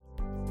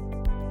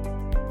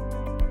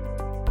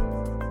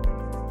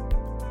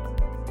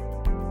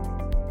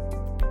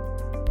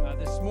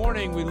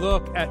morning we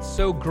look at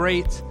so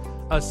great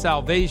a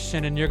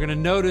salvation, and you're going to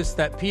notice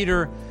that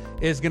Peter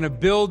is going to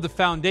build the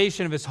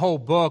foundation of his whole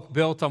book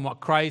built on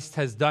what Christ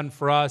has done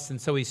for us. And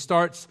so he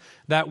starts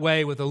that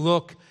way with a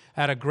look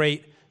at a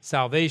great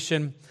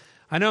salvation.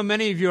 I know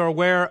many of you are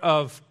aware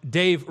of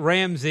Dave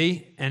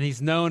Ramsey, and he's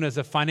known as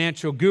a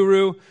financial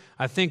guru.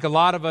 I think a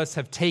lot of us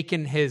have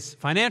taken his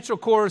financial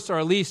course, or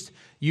at least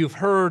you've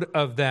heard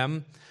of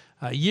them.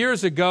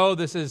 Years ago,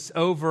 this is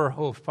over,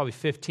 probably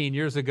 15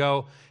 years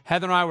ago,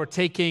 Heather and I were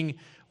taking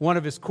one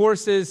of his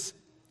courses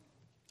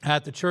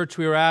at the church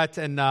we were at,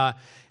 and I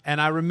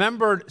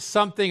remembered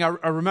something.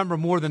 I remember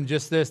more than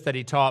just this that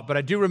he taught, but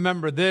I do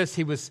remember this.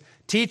 He was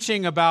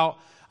teaching about,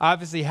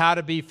 obviously, how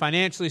to be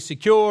financially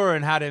secure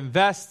and how to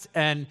invest,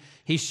 and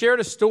he shared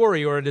a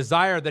story or a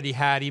desire that he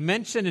had. He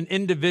mentioned an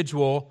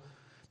individual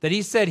that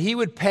he said he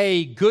would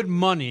pay good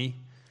money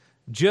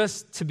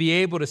just to be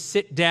able to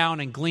sit down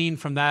and glean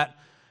from that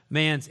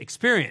man's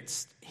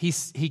experience.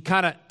 He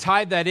kind of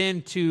tied that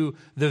into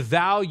the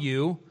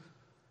value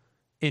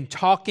in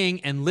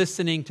talking and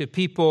listening to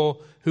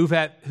people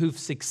who've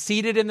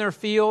succeeded in their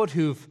field,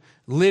 who've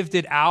lived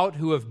it out,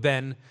 who have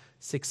been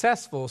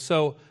successful.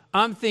 So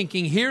I'm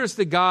thinking, here's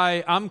the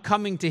guy I'm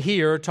coming to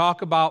hear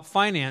talk about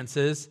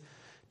finances,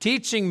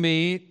 teaching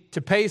me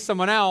to pay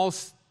someone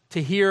else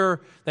to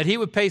hear, that he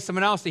would pay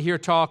someone else to hear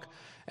talk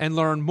and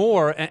learn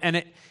more.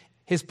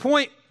 His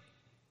point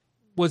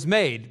was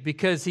made,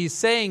 because he's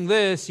saying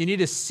this: you need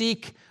to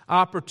seek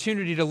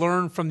opportunity to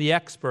learn from the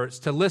experts,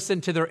 to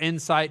listen to their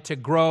insight, to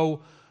grow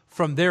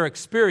from their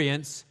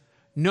experience,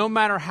 no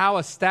matter how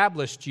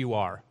established you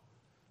are.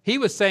 He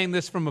was saying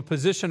this from a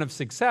position of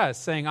success,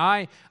 saying,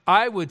 I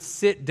would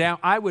sit down,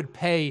 I would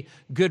pay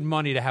good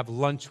money to have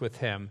lunch with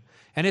him.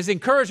 And his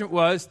encouragement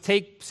was,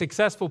 take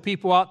successful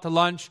people out to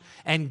lunch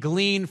and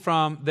glean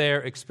from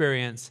their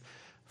experience.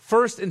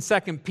 1st and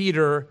 2nd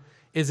Peter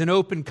is an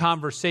open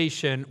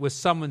conversation with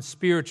someone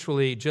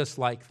spiritually just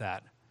like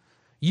that.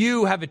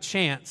 You have a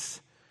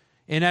chance,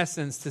 in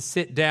essence, to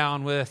sit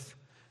down with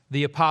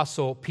the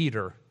Apostle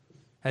Peter,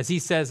 as he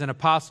says, an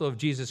apostle of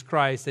Jesus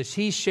Christ, as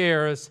he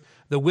shares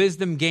the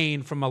wisdom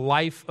gained from a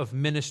life of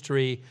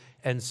ministry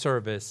and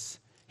service.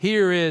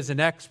 Here is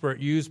an expert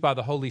used by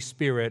the Holy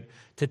Spirit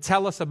to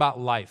tell us about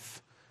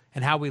life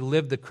and how we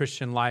live the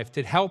Christian life,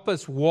 to help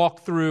us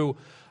walk through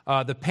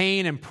the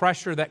pain and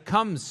pressure that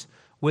comes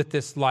with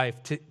this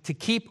life, to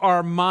keep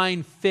our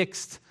mind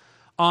fixed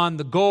on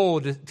the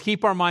goal, to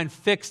keep our mind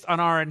fixed on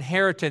our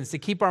inheritance, to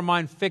keep our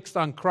mind fixed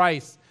on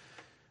Christ,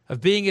 of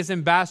being his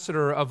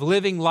ambassador, of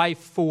living life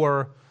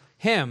for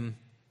him.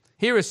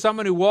 Here is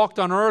someone who walked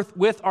on earth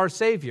with our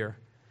Savior.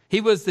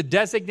 He was the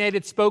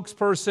designated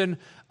spokesperson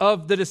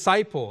of the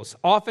disciples.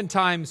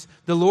 Oftentimes,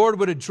 the Lord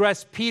would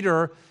address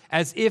Peter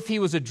as if he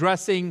was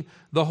addressing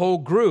the whole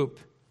group.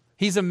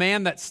 He's a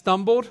man that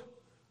stumbled.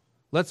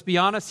 Let's be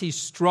honest, he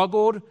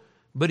struggled,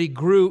 but he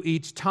grew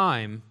each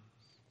time.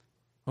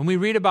 When we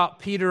read about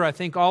Peter, I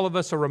think all of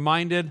us are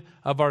reminded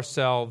of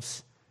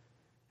ourselves,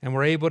 and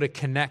we're able to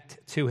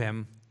connect to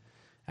him.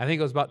 I think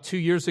it was about 2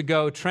 years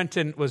ago,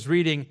 Trenton was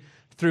reading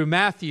through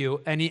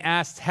Matthew, and he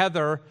asked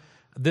Heather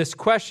this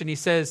question. He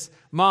says,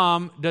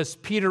 Mom, does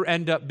Peter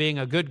end up being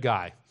a good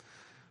guy?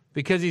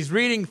 Because he's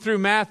reading through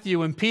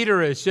Matthew, and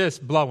Peter is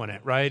just blowing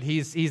it, right?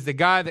 He's the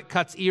guy that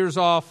cuts ears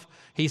off.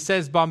 He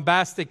says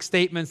bombastic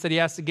statements that he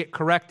has to get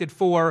corrected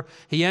for.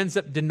 He ends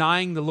up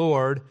denying the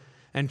Lord.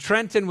 And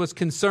Trenton was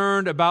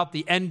concerned about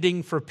the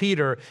ending for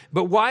Peter.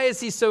 But why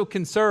is he so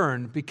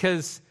concerned?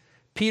 Because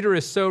Peter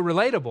is so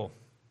relatable.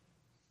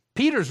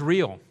 Peter's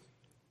real.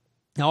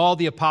 Now, all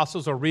the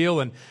apostles are real,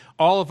 and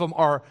all of them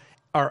are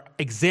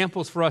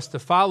examples for us to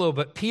follow.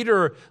 But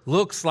Peter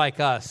looks like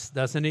us,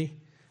 doesn't he?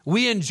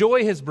 We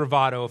enjoy his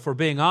bravado, if we're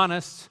being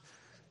honest.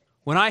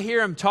 When I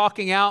hear him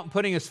talking out and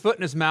putting his foot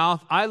in his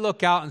mouth, I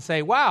look out and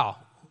say, wow,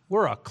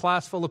 we're a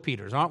class full of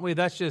Peters, aren't we?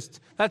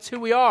 That's who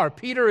we are.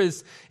 Peter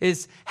is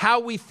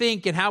how we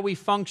think and how we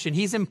function.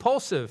 He's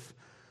impulsive.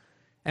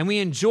 And we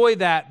enjoy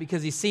that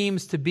because he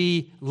seems to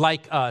be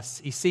like us.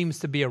 He seems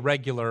to be a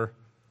regular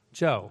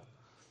Joe.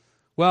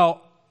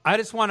 Well, I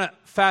just want to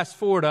fast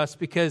forward us,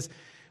 because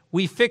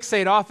we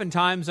fixate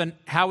oftentimes on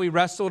how he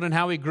wrestled and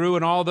how he grew,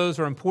 and all those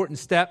are important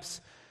steps.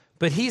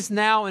 But he's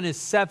now in his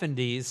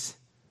 70s,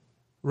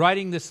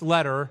 writing this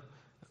letter,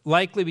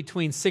 likely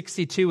between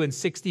 62 and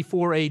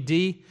 64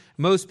 AD.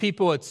 Most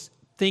people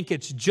think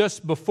it's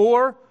just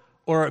before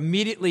or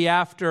immediately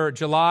after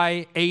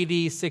July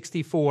AD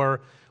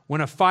 64, when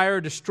a fire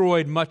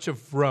destroyed much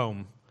of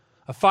Rome.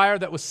 A fire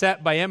that was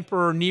set by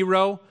Emperor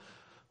Nero,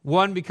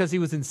 1, because he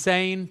was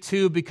insane,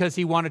 2, because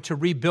he wanted to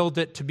rebuild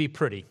it to be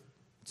pretty.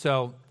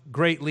 So,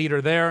 great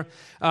leader there.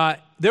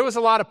 There was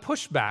a lot of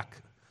pushback.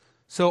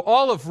 So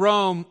all of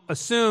Rome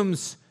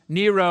assumes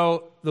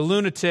Nero, the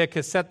lunatic,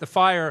 has set the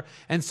fire.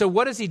 And so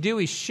what does he do?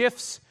 He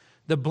shifts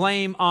the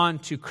blame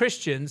onto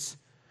Christians,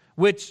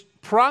 which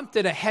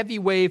prompted a heavy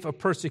wave of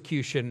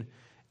persecution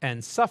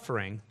and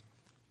suffering.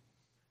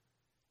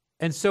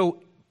 And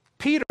so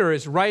Peter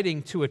is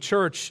writing to a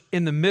church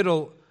in the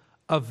middle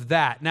of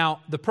that. Now,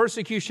 the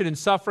persecution and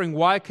suffering,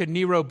 why could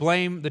Nero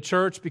blame the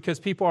church? Because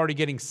people are already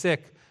getting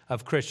sick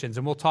of Christians,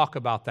 and we'll talk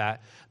about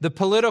that. The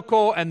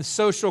political and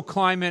social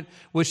climate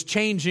was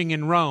changing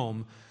in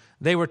Rome.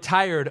 They were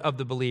tired of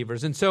the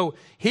believers. And so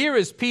here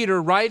is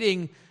Peter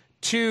writing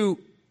to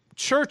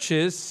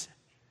churches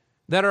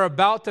that are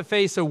about to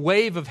face a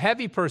wave of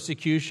heavy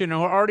persecution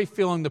and are already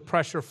feeling the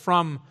pressure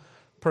from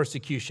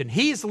persecution.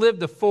 He's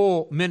lived a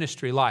full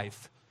ministry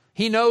life.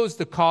 He knows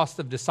the cost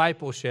of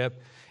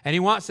discipleship, and he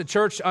wants the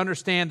church to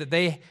understand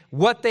that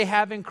what they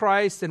have in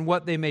Christ and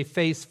what they may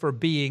face for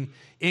being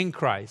in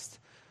Christ.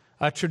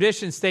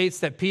 Tradition states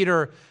that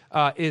Peter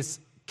is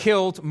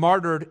killed,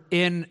 martyred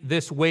in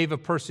this wave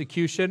of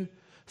persecution.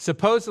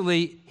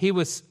 Supposedly, he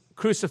was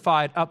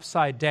crucified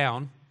upside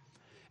down.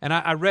 And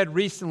I read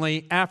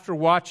recently, after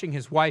watching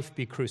his wife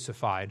be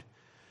crucified,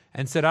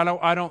 and said,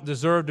 I don't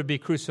deserve to be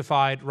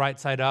crucified right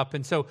side up.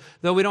 And so,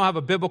 though we don't have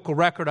a biblical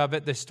record of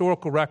it, the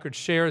historical record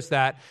shares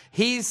that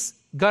he's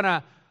going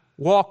to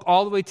walk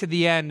all the way to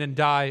the end and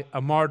die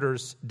a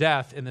martyr's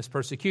death in this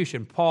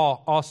persecution.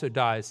 Paul also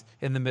dies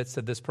in the midst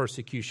of this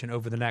persecution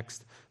over the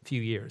next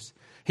few years.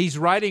 He's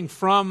writing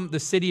from the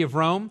city of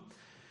Rome.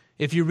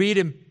 If you read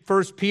in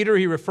 1 Peter,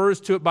 he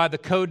refers to it by the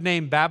code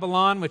name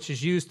Babylon, which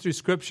is used through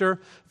Scripture,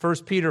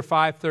 1 Peter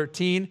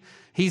 5:13.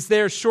 He's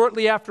there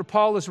shortly after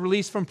Paul is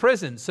released from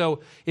prison. So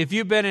if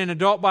you've been in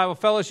adult Bible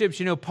fellowships,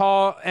 you know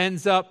Paul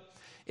ends up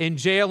in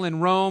jail in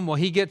Rome. Well,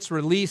 he gets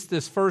released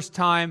this first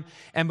time.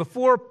 And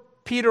before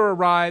Peter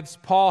arrives,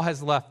 Paul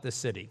has left the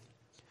city.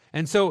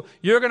 And so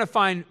you're going to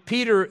find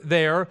Peter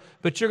there,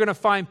 but you're going to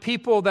find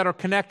people that are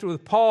connected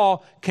with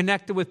Paul,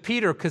 connected with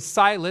Peter, because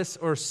Silas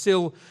or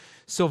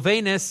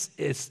Silvanus,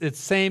 it's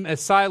same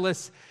as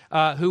Silas,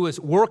 who is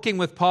working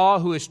with Paul,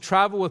 who has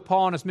traveled with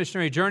Paul on his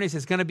missionary journeys,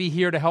 is going to be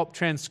here to help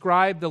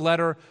transcribe the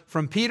letter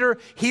from Peter.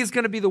 He's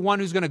going to be the one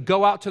who's going to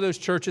go out to those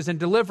churches and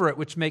deliver it,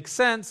 which makes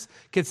sense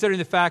considering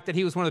the fact that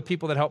he was one of the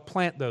people that helped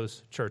plant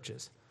those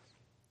churches.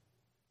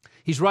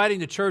 He's writing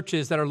to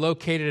churches that are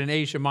located in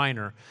Asia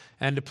Minor.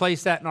 And to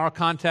place that in our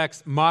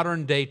context,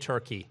 modern-day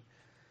Turkey.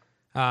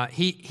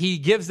 He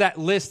gives that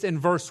list in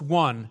verse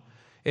 1.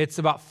 It's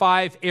about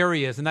 5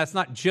 areas, and that's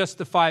not just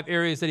the 5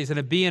 areas that he's going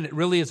to be in. It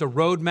really is a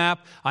roadmap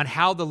on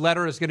how the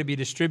letter is going to be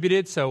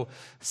distributed. So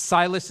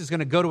Silas is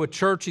going to go to a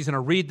church. He's going to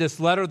read this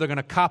letter. They're going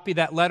to copy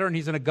that letter, and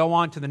he's going to go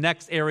on to the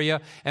next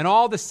area. And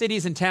all the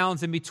cities and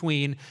towns in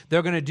between,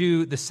 they're going to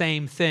do the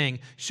same thing,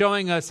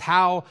 showing us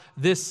how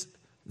this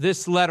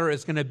letter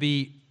is going to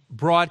be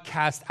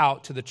broadcast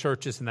out to the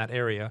churches in that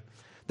area.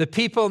 The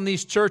people in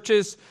these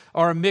churches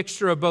are a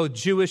mixture of both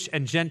Jewish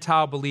and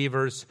Gentile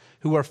believers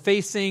who are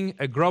facing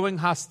a growing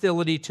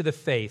hostility to the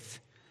faith,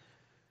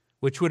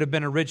 which would have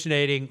been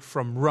originating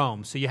from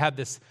Rome. So you have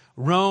this,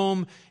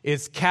 Rome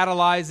is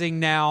catalyzing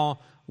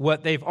now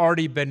what they've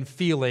already been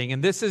feeling.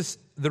 And this is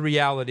the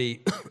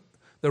reality.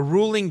 The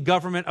ruling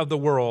government of the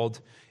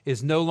world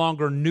is no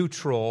longer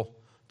neutral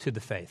to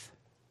the faith.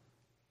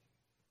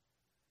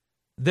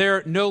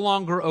 They're no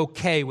longer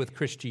okay with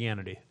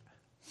Christianity.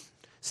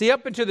 See,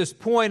 up until this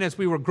point, as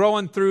we were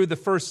growing through the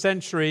first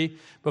century,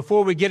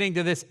 before we get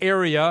into this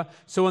area,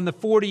 so in the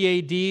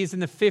 40 ADs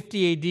and the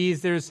 50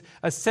 ADs, there's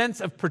a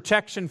sense of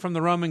protection from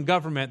the Roman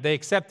government. They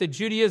accepted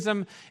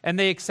Judaism and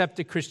they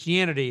accepted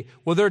Christianity.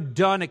 Well, they're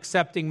done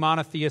accepting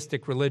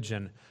monotheistic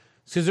religion,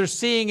 because they're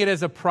seeing it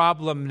as a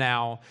problem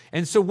now.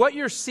 And so what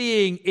you're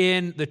seeing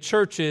in the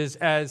churches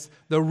as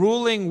the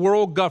ruling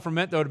world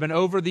government that would have been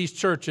over these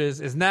churches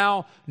is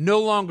now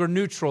no longer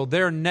neutral.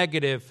 They're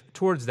negative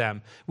towards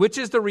them, which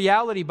is the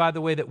reality, by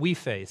the way, that we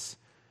face.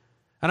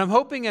 And I'm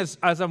hoping as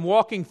I'm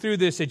walking through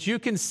this that you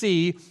can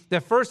see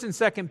that 1st and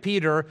 2nd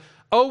Peter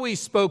always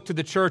spoke to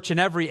the church in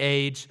every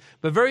age,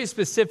 but very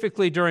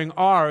specifically during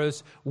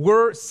ours,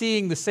 we're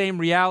seeing the same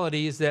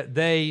realities that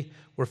they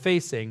were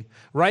facing.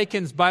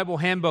 Ryken's Bible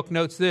Handbook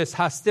notes this: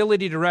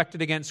 hostility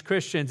directed against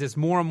Christians is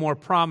more and more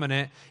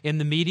prominent in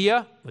the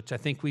media, which I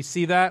think we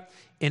see that,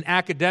 in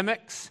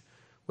academics,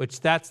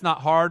 which that's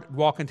not hard.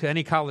 Walk into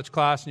any college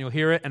class and you'll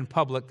hear it, in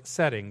public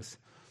settings.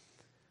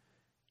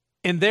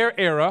 In their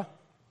era,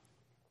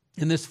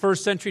 in this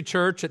first century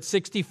church at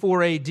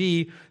 64 AD,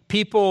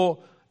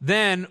 people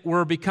then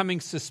were becoming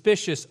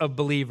suspicious of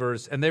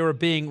believers, and they were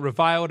being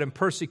reviled and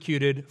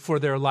persecuted for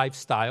their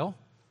lifestyle.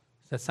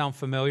 Does that sound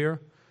familiar?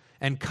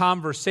 And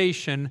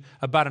conversation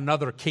about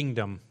another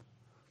kingdom.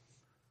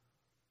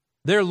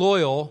 They're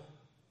loyal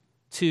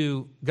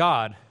to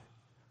God.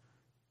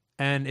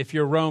 And if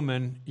you're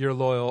Roman, you're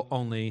loyal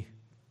only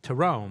to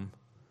Rome.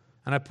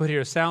 And I put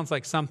here, sounds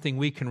like something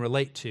we can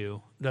relate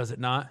to, does it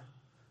not?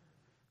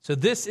 So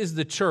this is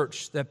the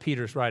church that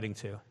Peter's writing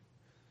to.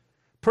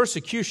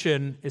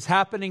 Persecution is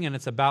happening and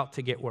it's about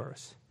to get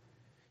worse.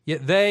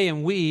 Yet they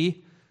and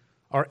we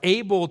are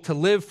able to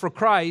live for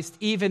Christ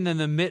even in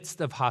the midst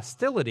of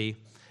hostility.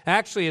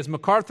 Actually, as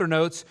MacArthur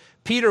notes,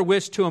 Peter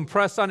wished to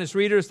impress on his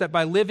readers that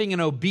by living an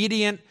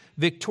obedient,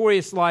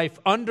 victorious life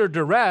under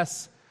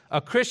duress, a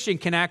Christian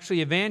can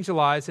actually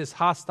evangelize his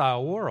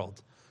hostile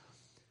world.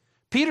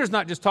 Peter's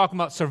not just talking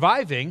about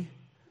surviving,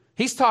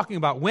 he's talking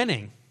about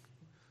winning.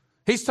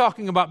 He's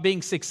talking about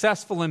being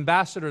successful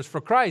ambassadors for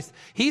Christ.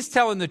 He's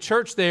telling the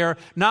church there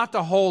not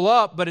to hole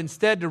up, but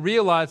instead to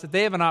realize that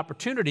they have an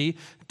opportunity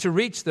to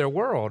reach their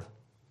world.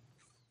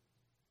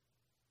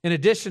 In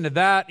addition to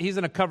that, he's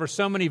going to cover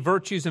so many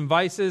virtues and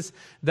vices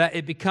that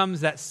it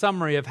becomes that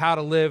summary of how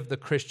to live the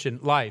Christian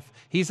life.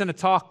 He's going to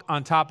talk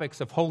on topics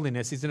of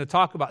holiness. He's going to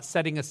talk about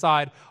setting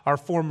aside our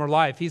former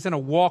life. He's going to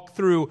walk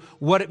through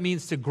what it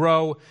means to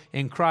grow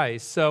in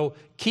Christ. So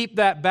keep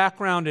that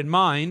background in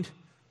mind.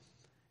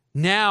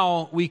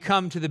 Now we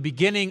come to the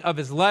beginning of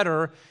his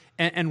letter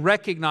and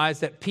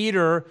recognize that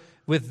Peter,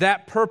 with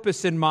that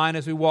purpose in mind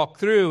as we walk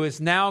through,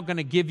 is now going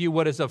to give you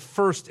what is of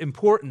first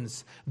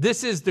importance.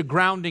 This is the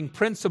grounding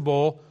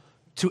principle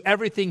to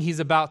everything he's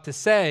about to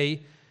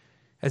say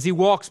as he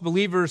walks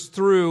believers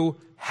through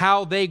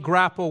how they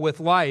grapple with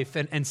life.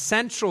 And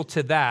central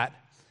to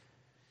that,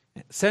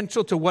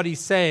 central to what he's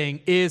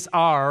saying, is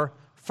our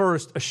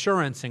first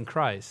assurance in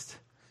Christ.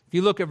 If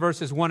you look at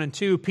verses 1 and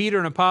 2, Peter,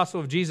 an apostle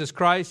of Jesus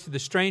Christ, to the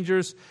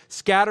strangers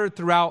scattered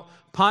throughout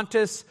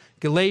Pontus,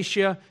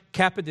 Galatia,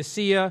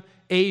 Cappadocia,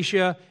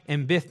 Asia,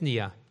 and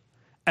Bithynia,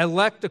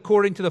 elect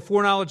according to the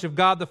foreknowledge of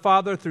God the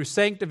Father through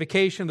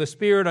sanctification of the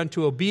Spirit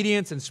unto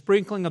obedience and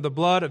sprinkling of the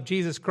blood of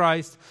Jesus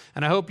Christ.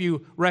 And I hope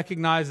you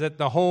recognize that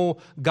the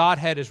whole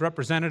Godhead is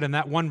represented in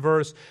that one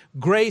verse.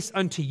 Grace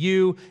unto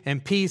you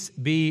and peace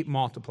be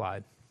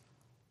multiplied.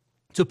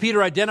 So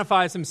Peter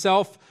identifies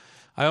himself.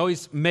 It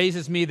always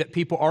amazes me that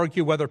people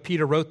argue whether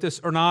Peter wrote this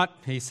or not.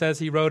 He says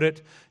he wrote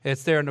it.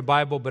 It's there in the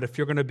Bible. But if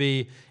you're going to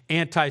be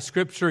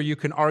anti-Scripture, you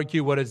can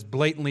argue what is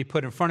blatantly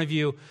put in front of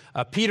you.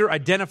 Peter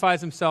identifies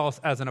himself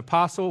as an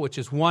apostle, which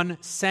is one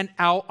sent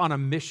out on a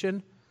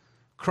mission,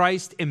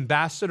 Christ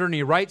ambassador. And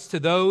he writes to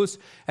those,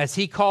 as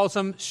he calls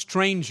them,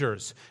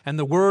 strangers. And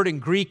the word in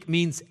Greek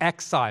means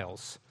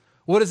exiles.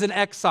 What is an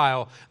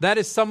exile? That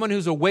is someone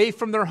who's away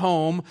from their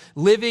home,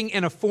 living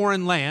in a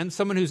foreign land,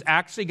 someone who's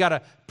actually got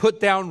to put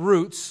down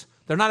roots.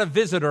 They're not a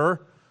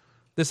visitor.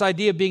 This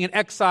idea of being an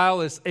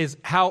exile is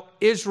how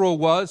Israel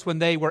was when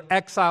they were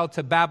exiled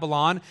to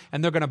Babylon,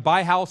 and they're going to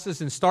buy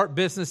houses and start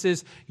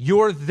businesses.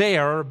 You're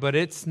there, but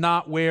it's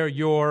not where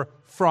you're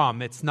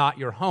from. It's not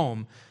your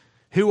home.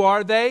 Who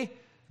are they?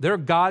 They're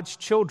God's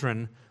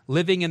children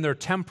living in their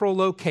temporal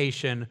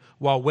location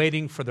while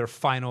waiting for their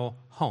final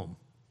home.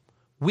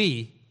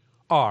 We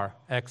are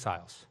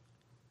exiles.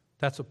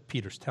 That's what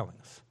Peter's telling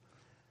us.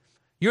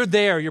 You're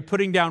there, you're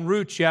putting down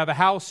roots, you have a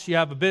house, you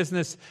have a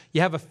business,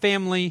 you have a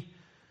family,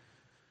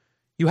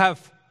 you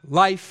have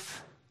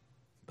life,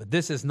 but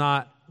this is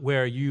not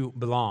where you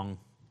belong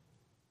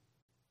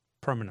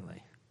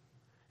permanently.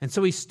 And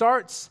so he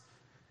starts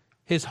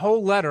his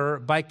whole letter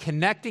by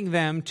connecting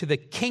them to the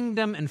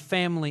kingdom and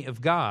family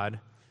of God,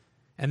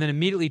 and then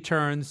immediately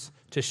turns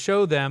to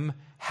show them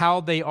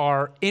how they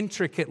are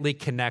intricately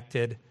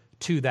connected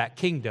to that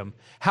kingdom,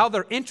 how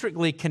they're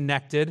intricately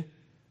connected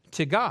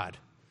to God.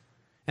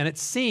 And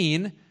it's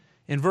seen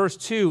in verse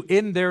 2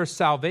 in their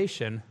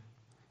salvation.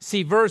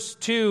 See, verse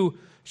 2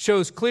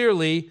 shows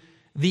clearly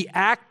the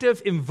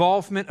active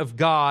involvement of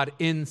God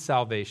in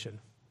salvation.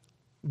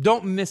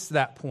 Don't miss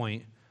that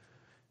point.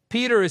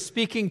 Peter is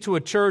speaking to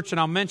a church,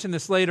 and I'll mention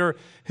this later,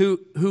 who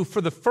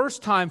for the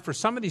first time, for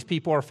some of these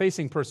people, are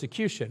facing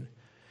persecution.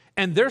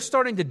 And they're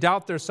starting to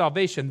doubt their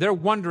salvation. They're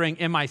wondering,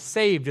 am I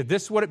saved? Is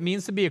this what it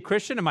means to be a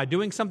Christian? Am I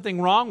doing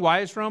something wrong? Why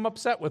is Rome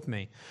upset with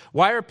me?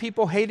 Why are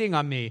people hating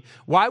on me?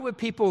 Why would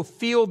people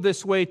feel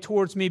this way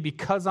towards me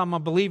because I'm a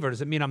believer?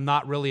 Does it mean I'm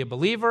not really a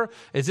believer?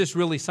 Is this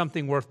really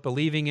something worth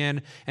believing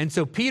in? And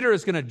so Peter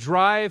is going to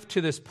drive to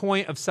this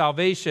point of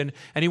salvation,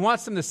 and he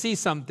wants them to see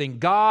something.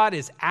 God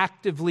is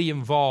actively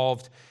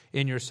involved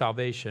in your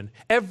salvation.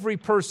 Every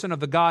person of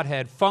the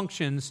Godhead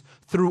functions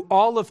through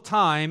all of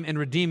time in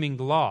redeeming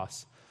the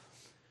lost.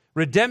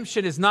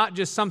 Redemption is not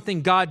just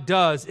something God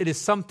does, it is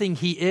something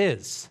He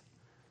is.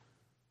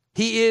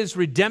 He is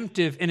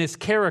redemptive in His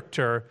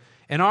character,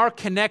 and our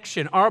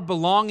connection, our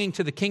belonging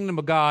to the kingdom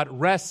of God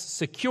rests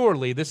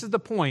securely. This is the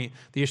point.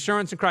 The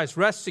assurance in Christ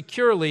rests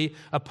securely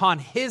upon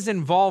His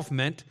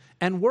involvement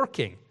and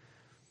working.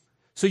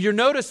 So you'll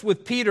notice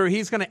with Peter,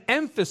 he's going to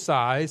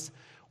emphasize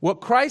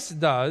what Christ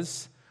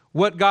does,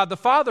 what God the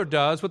Father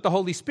does, what the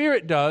Holy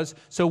Spirit does,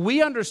 so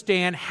we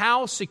understand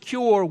how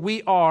secure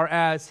we are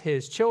as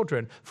His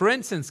children. For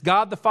instance,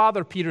 God the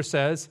Father, Peter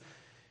says,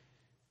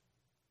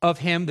 of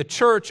Him, the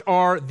church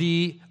are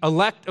the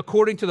elect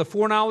according to the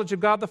foreknowledge of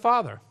God the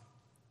Father.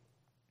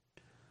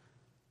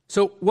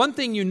 So one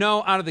thing you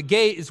know out of the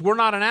gate is we're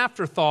not an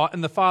afterthought in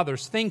the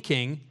Father's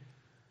thinking,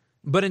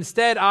 but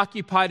instead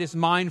occupied His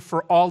mind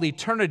for all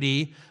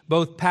eternity,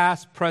 both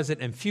past, present,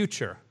 and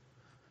future.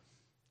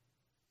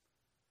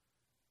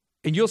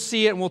 And you'll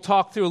see it, and we'll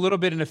talk through a little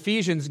bit in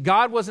Ephesians.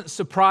 God wasn't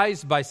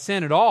surprised by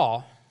sin at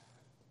all.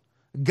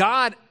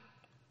 God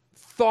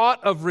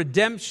thought of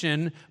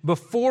redemption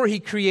before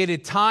He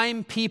created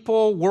time,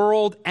 people,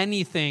 world,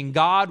 anything.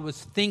 God was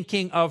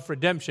thinking of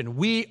redemption.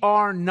 We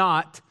are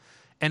not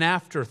an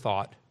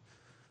afterthought.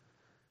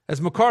 As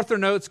MacArthur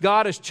notes,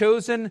 God has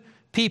chosen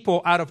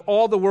people out of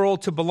all the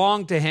world to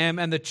belong to Him,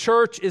 and the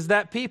church is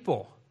that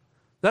people.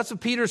 That's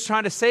what Peter's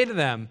trying to say to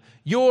them.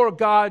 You're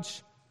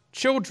God's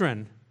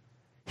children.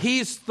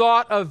 He's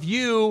thought of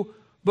you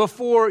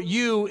before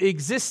you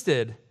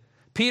existed.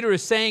 Peter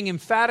is saying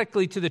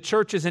emphatically to the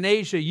churches in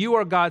Asia, you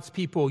are God's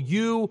people.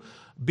 You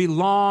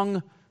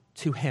belong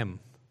to him.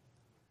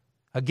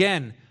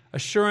 Again,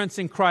 assurance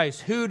in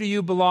Christ. Who do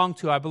you belong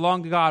to? I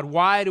belong to God.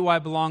 Why do I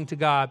belong to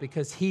God?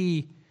 Because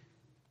he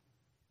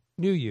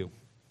knew you.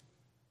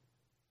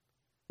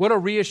 What a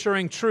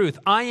reassuring truth.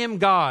 I am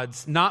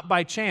God's, not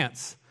by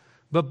chance,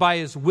 but by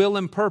his will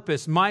and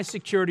purpose. My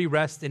security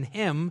rests in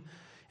him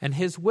and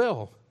his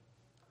will.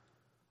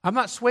 I'm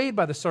not swayed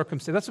by the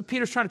circumstance. That's what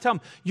Peter's trying to tell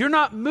him. You're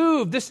not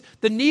moved.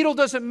 The needle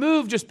doesn't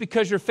move just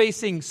because you're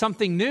facing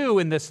something new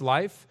in this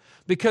life,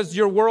 because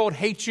your world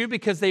hates you,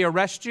 because they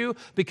arrest you,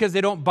 because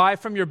they don't buy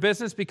from your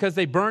business, because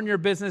they burn your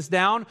business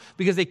down,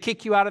 because they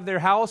kick you out of their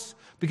house,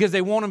 because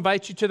they won't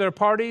invite you to their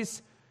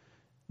parties.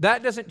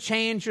 That doesn't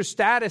change your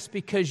status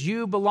because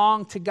you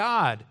belong to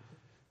God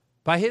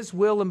by his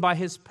will and by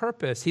his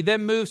purpose. He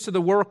then moves to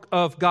the work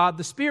of God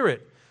the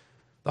Spirit,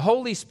 the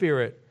Holy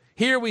Spirit.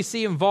 Here we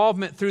see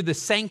involvement through the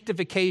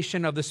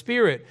sanctification of the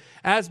Spirit.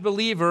 As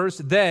believers,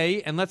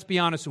 they, and let's be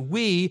honest,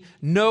 we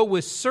know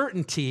with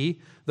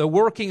certainty the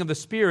working of the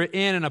Spirit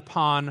in and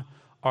upon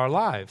our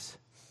lives.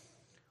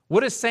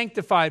 What does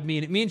sanctified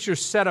mean? It means you're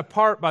set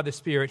apart by the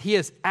Spirit. He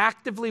has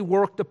actively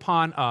worked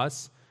upon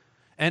us.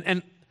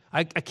 And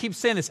I keep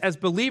saying this, as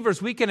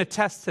believers, we can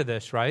attest to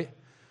this, right?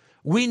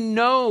 We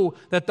know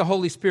that the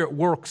Holy Spirit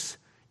works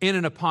in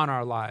and upon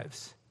our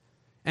lives.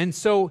 And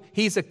so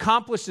he's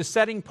accomplished the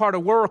setting part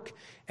of work,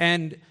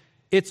 and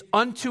it's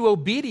unto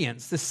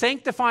obedience. The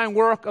sanctifying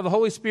work of the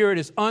Holy Spirit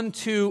is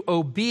unto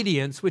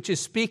obedience, which is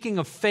speaking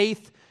of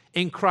faith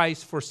in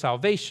Christ for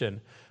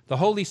salvation. The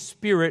Holy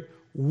Spirit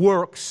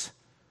works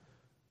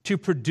to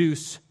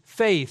produce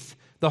faith.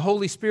 The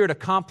Holy Spirit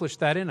accomplished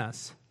that in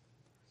us.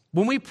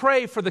 When we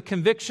pray for the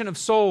conviction of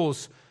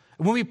souls,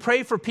 when we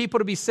pray for people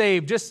to be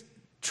saved, just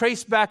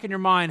trace back in your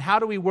mind, how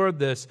do we word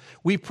this?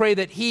 We pray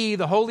that he,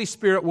 the Holy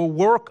Spirit, will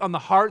work on the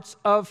hearts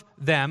of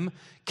them,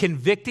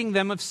 convicting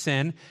them of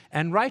sin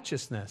and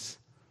righteousness.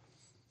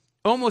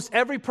 Almost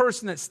every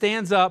person that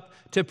stands up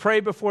to pray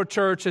before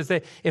church,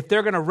 if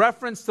they're going to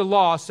reference the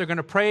lost, they're going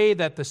to pray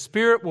that the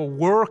Spirit will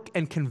work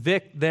and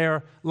convict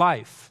their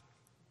life.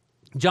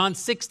 John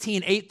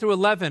 16, 8 through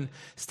 11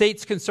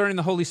 states concerning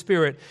the Holy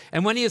Spirit,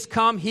 and when he has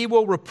come, he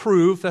will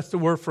reprove, that's the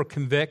word for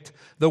convict,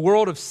 the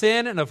world of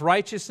sin and of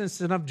righteousness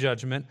and of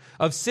judgment,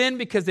 of sin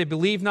because they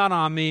believe not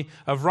on me,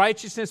 of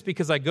righteousness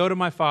because I go to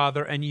my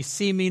Father and ye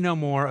see me no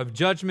more, of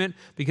judgment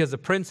because the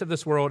prince of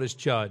this world is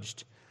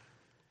judged.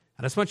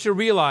 And I just want you to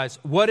realize,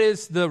 what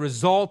is the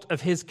result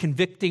of his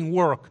convicting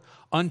work?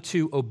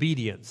 Unto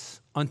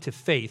obedience, unto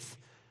faith,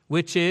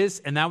 which is,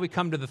 and now we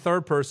come to the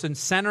third person,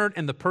 centered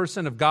in the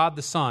person of God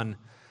the Son,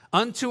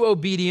 unto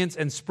obedience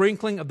and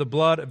sprinkling of the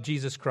blood of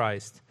Jesus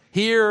Christ.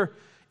 Here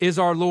is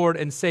our Lord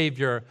and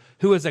Savior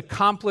who has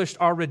accomplished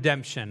our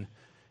redemption.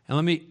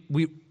 And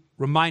we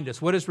remind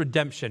us, what is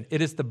redemption?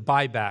 It is the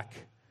buyback.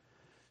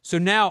 So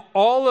now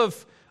all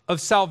of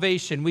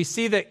salvation, we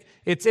see that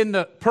it's in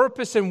the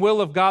purpose and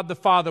will of God the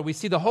Father. We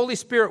see the Holy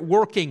Spirit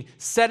working,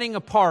 setting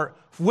apart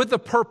with a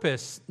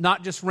purpose,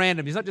 not just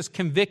random. He's not just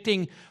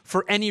convicting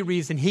for any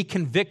reason. He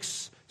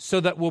convicts so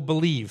that we'll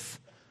believe.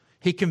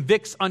 He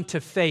convicts unto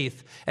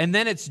faith. And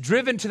then it's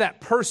driven to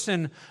that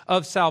person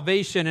of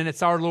salvation, and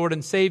it's our Lord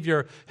and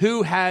Savior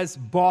who has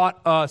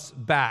bought us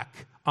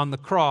back on the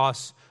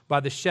cross by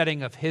the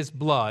shedding of his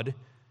blood,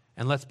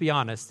 and let's be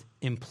honest,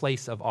 in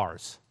place of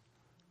ours.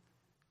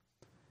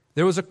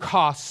 There was a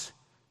cost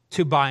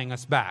to buying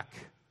us back,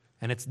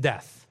 and it's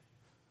death.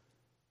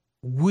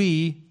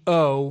 We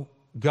owe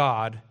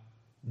God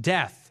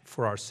death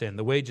for our sin.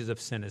 The wages of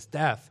sin is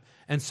death.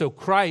 And so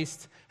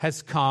Christ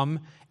has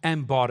come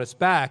and bought us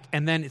back.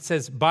 And then it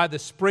says, by the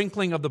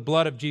sprinkling of the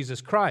blood of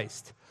Jesus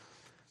Christ.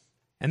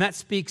 And that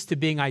speaks to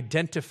being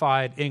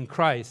identified in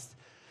Christ.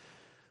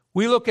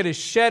 We look at his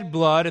shed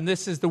blood, and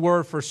this is the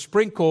word for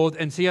sprinkled.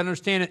 And so you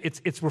understand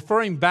it's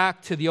referring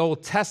back to the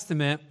Old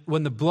Testament.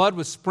 When the blood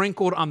was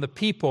sprinkled on the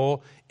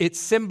people, it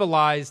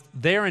symbolized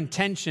their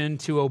intention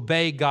to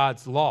obey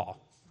God's law.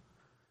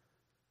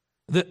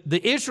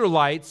 The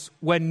Israelites,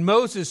 when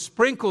Moses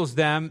sprinkles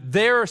them,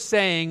 they're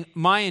saying,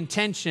 my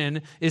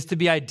intention is to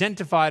be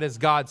identified as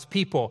God's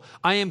people.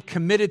 I am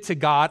committed to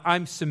God.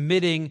 I'm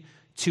submitting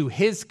to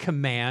his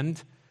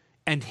command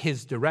and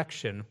his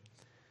direction.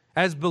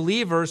 As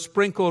believers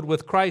sprinkled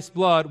with Christ's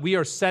blood, we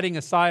are setting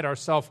aside our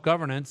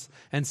self-governance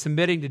and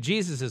submitting to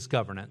Jesus'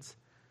 governance.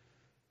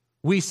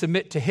 We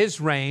submit to his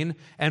reign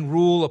and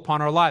rule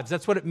upon our lives.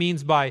 That's what it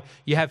means by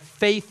you have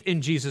faith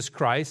in Jesus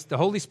Christ. The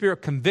Holy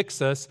Spirit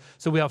convicts us,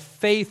 so we have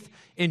faith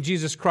in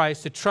Jesus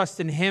Christ to trust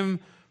in him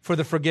for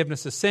the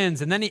forgiveness of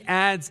sins. And then he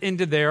adds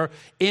into there,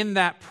 in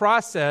that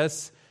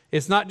process,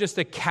 it's not just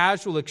a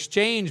casual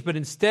exchange, but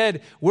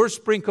instead we're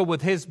sprinkled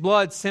with his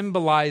blood,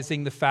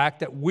 symbolizing the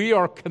fact that we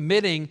are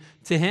committing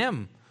to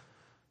him,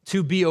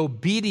 to be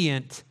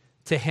obedient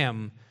to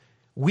him.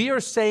 We are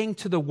saying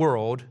to the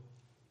world,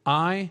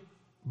 I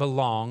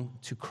belong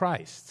to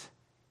Christ.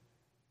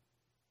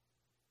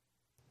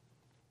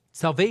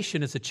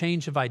 Salvation is a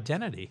change of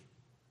identity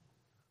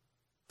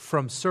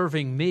from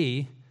serving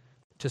me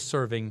to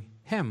serving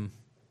him.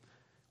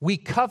 We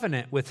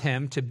covenant with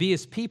him to be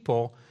his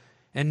people,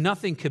 and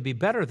nothing could be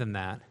better than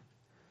that.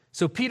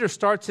 So Peter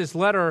starts his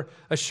letter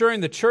assuring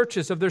the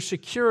churches of their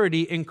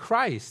security in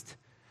Christ.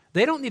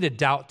 They don't need to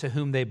doubt to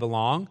whom they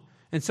belong.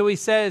 And so he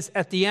says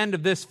at the end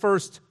of this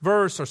first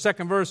verse or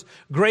second verse,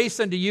 grace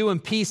unto you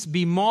and peace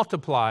be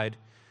multiplied.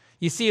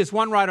 You see, as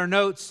one writer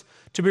notes,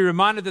 to be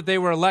reminded that they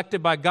were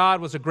elected by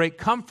God was a great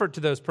comfort to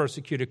those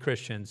persecuted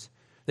Christians.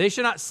 They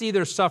should not see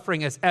their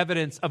suffering as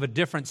evidence of a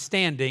different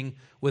standing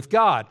with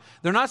God.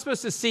 They're not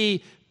supposed to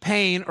see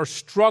pain or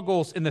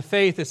struggles in the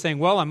faith as saying,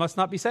 well, I must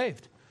not be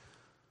saved.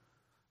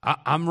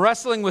 I'm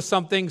wrestling with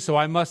something, so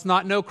I must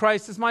not know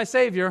Christ as my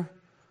Savior.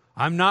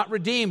 I'm not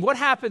redeemed. What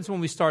happens when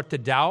we start to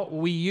doubt?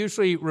 We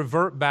usually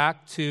revert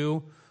back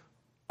to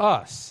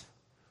us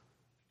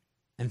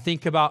and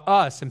think about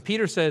us. And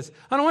Peter says,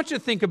 I don't want you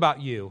to think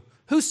about you.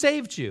 Who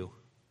saved you?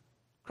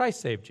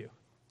 Christ saved you.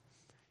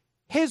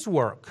 His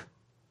work,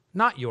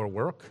 not your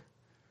work.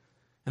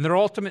 And their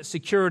ultimate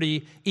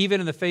security, even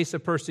in the face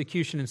of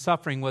persecution and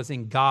suffering, was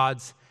in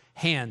God's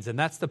hands. And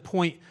that's the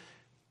point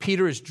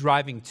Peter is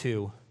driving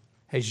to.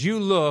 As you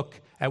look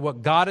at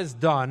what God has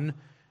done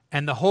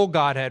and the whole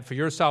Godhead for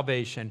your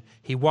salvation,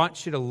 he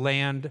wants you to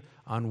land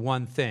on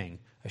one thing: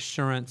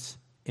 assurance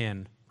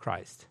in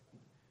Christ.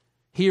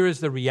 Here is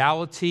the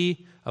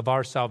reality of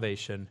our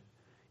salvation.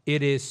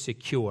 It is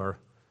secure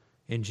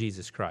in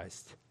Jesus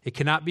Christ. It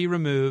cannot be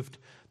removed.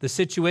 The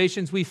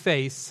situations we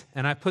face,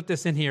 and I put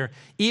this in here,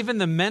 even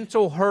the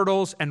mental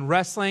hurdles and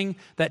wrestling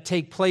that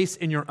take place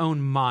in your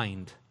own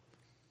mind,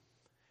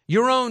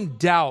 your own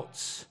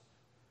doubts,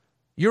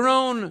 your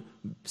own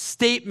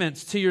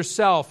statements to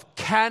yourself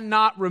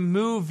cannot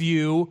remove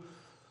you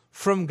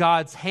from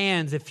God's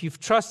hands. If you've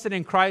trusted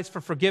in Christ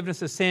for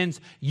forgiveness of sins,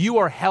 you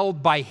are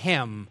held by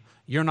him.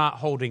 You're not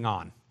holding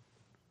on.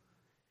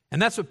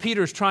 And that's what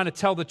Peter is trying to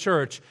tell the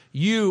church.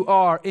 You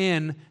are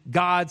in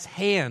God's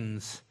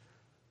hands.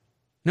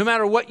 No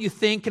matter what you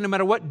think, and no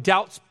matter what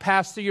doubts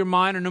pass through your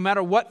mind, or no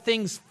matter what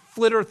things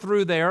flitter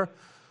through there,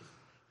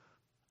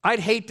 I'd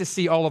hate to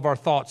see all of our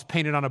thoughts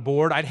painted on a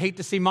board. I'd hate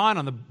to see mine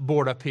on the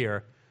board up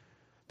here.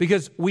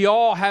 Because we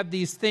all have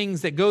these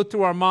things that go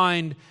through our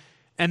mind,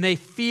 and they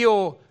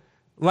feel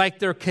like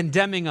they're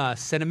condemning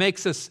us, and it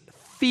makes us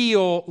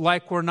feel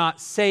like we're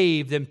not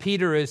saved. And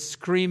Peter is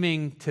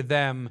screaming to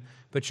them,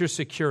 but you're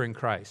secure in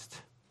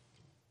Christ.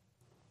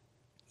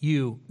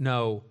 You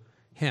know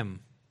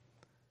him.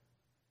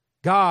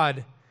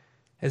 God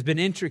has been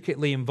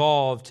intricately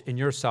involved in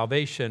your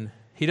salvation.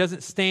 He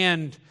doesn't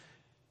stand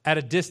at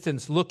a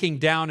distance looking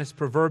down his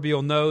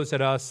proverbial nose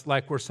at us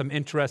like we're some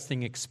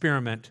interesting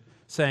experiment,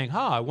 saying,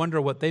 I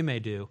wonder what they may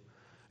do.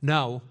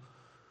 No,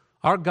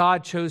 our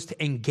God chose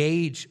to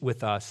engage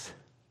with us.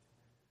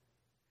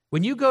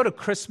 When you go to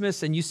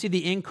Christmas and you see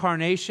the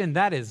incarnation,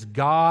 that is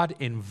God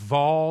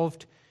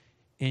involved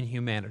in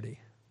humanity.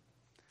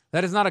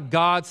 That is not a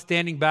God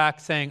standing back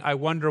saying, I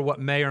wonder what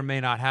may or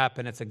may not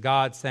happen. It's a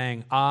God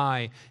saying,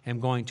 I am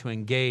going to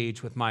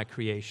engage with my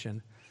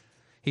creation.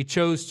 He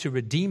chose to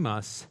redeem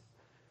us,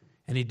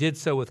 and he did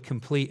so with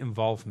complete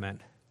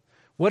involvement.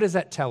 What does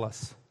that tell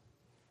us?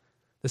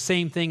 The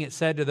same thing it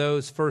said to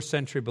those first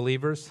century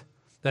believers,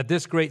 that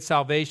this great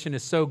salvation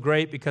is so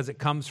great because it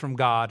comes from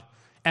God,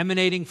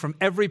 emanating from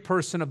every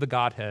person of the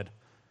Godhead.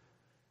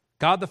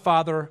 God the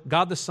Father,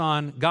 God the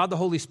Son, God the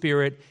Holy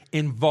Spirit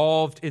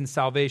involved in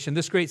salvation.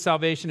 This great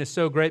salvation is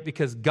so great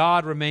because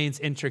God remains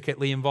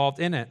intricately involved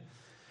in it.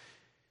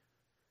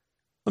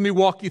 Let me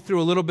walk you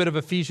through a little bit of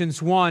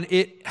Ephesians 1.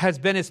 It has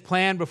been his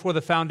plan before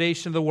the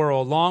foundation of the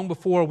world, long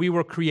before we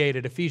were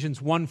created. Ephesians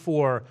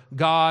 1:4,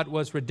 God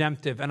was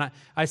redemptive. And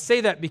I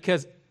say that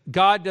because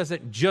God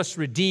doesn't just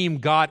redeem,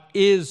 God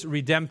is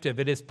redemptive.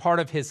 It is part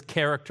of his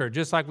character.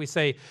 Just like we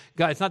say,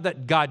 God, it's not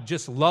that God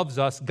just loves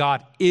us,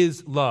 God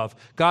is love.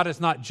 God is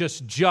not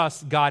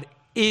just, God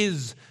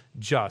is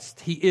just.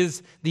 He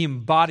is the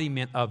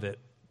embodiment of it.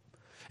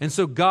 And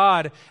so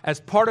God, as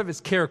part of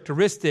his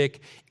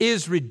characteristic,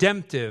 is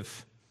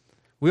redemptive.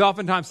 We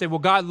oftentimes say, well,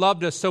 God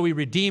loved us, so he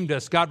redeemed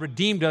us. God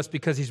redeemed us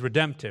because he's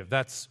redemptive.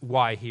 That's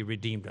why he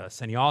redeemed us.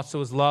 And he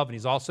also is love, and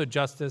he's also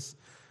justice.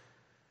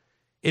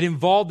 It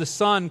involved the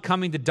Son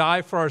coming to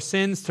die for our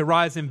sins, to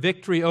rise in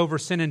victory over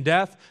sin and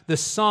death, the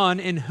Son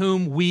in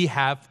whom we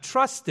have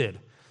trusted.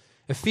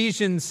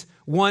 Ephesians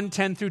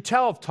 1:10 through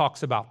 12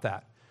 talks about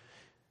that.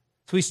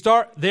 So we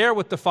start there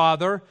with the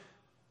Father,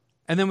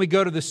 and then we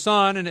go to the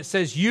Son, and it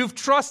says, you've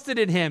trusted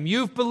in him,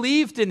 you've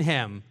believed in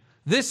him.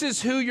 This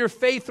is who your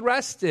faith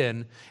rests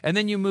in. And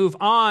then you move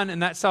on,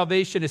 and that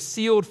salvation is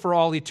sealed for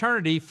all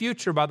eternity,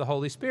 future by the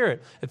Holy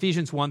Spirit.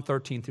 Ephesians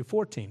 1:13 through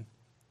 14.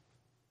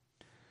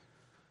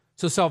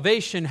 So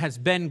salvation has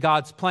been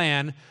God's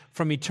plan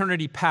from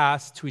eternity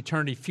past to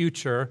eternity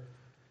future.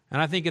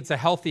 And I think it's a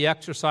healthy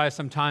exercise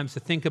sometimes to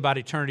think about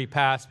eternity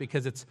past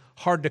because it's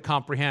hard to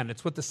comprehend.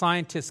 It's what the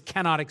scientists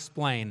cannot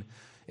explain.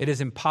 It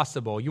is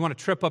impossible. You want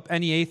to trip up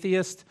any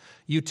atheist,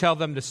 you tell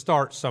them to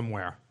start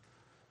somewhere.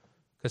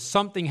 Because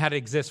something had to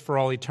exist for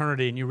all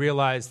eternity, and you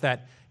realize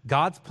that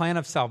God's plan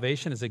of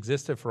salvation has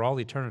existed for all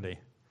eternity.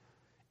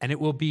 And it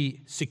will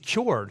be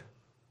secured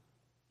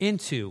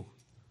into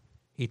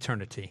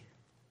eternity.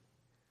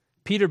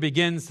 Peter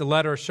begins the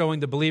letter showing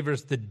the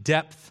believers the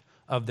depth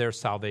of their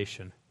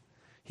salvation.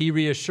 He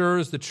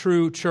reassures the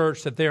true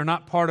church that they are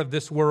not part of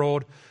this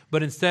world,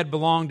 but instead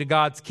belong to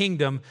God's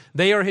kingdom.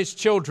 They are his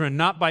children,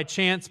 not by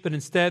chance, but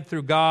instead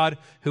through God,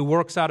 who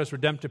works out his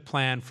redemptive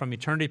plan from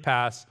eternity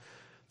past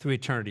through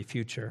eternity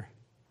future.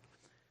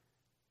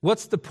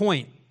 What's the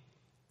point?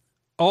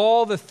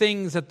 All the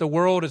things that the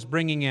world is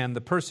bringing in,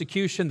 the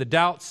persecution, the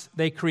doubts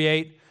they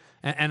create,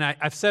 and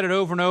I've said it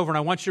over and over, and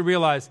I want you to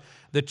realize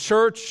the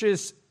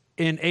churches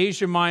in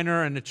Asia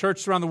Minor and the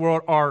churches around the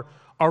world are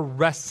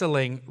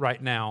wrestling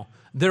right now.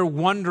 They're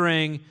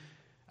wondering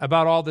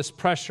about all this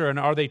pressure, and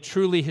are they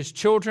truly his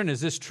children?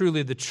 Is this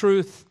truly the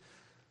truth?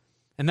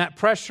 And that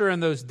pressure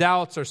and those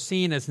doubts are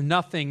seen as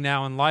nothing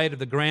now in light of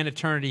the grand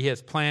eternity he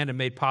has planned and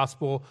made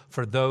possible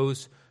for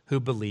those who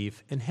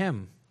believe in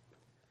him.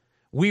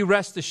 We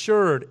rest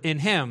assured in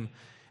him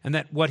and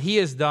that what he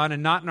has done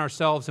and not in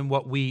ourselves and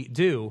what we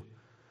do.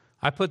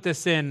 I put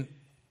this in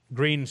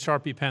green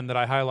Sharpie pen that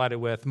I highlighted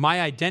with.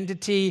 My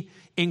identity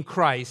in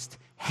Christ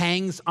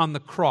hangs on the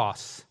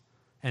cross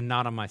and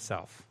not on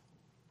myself.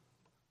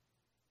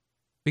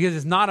 Because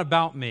it's not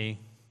about me,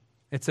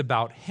 it's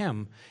about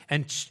him.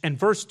 And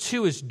verse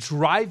 2 is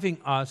driving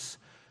us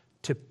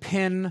to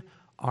pin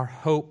our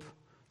hope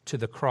to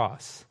the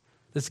cross.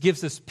 This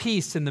gives us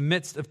peace in the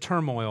midst of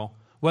turmoil,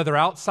 whether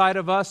outside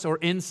of us or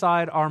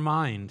inside our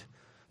mind.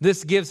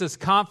 This gives us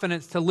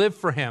confidence to live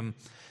for him.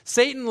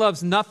 Satan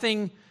loves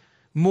nothing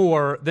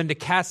more than to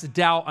cast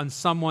doubt on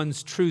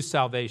someone's true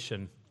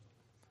salvation.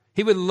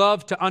 He would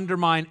love to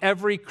undermine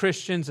every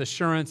Christian's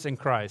assurance in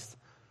Christ.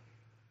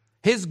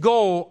 His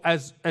goal,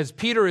 as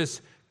Peter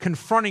is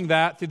confronting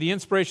that through the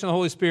inspiration of the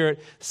Holy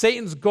Spirit,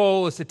 Satan's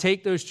goal is to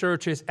take those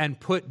churches and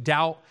put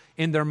doubt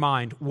in their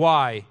mind.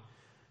 Why?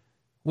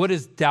 What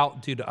does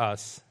doubt do to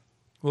us?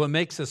 Well, it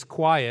makes us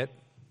quiet.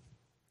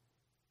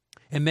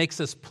 It makes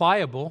us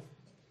pliable.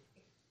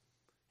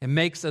 It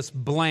makes us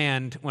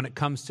bland when it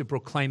comes to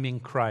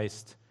proclaiming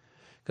Christ.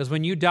 Because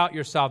when you doubt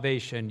your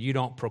salvation, you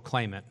don't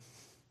proclaim it.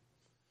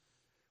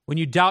 When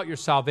you doubt your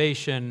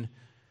salvation,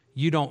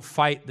 you don't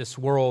fight this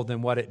world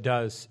and what it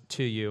does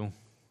to you.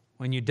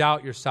 When you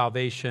doubt your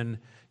salvation,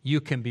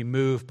 you can be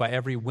moved by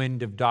every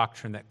wind of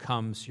doctrine that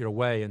comes your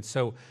way. And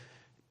so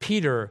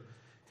Peter,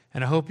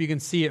 and I hope you can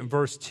see it in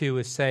verse 2,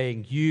 is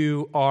saying,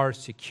 you are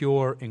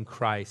secure in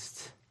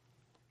Christ.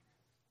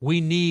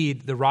 We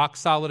need the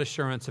rock-solid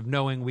assurance of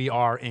knowing we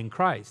are in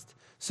Christ.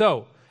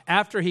 So,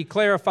 after he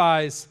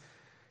clarifies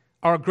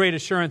our great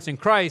assurance in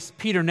Christ,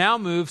 Peter now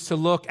moves to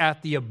look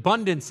at the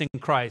abundance in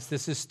Christ.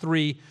 This is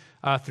 3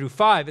 through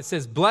 5. It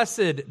says,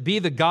 blessed be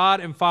the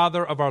God and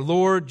Father of our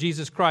Lord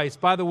Jesus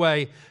Christ. By the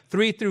way,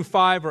 3 through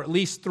 5, or at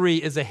least 3,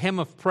 is a hymn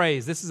of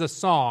praise. This is a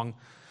song.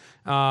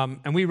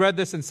 And we read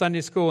this in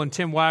Sunday school, and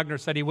Tim Wagner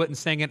said he wouldn't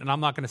sing it, and I'm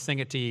not going to sing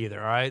it to you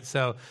either, all right?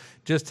 So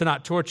just to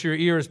not torture your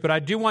ears, but I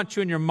do want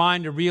you in your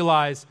mind to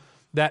realize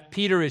that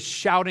Peter is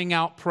shouting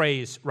out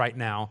praise right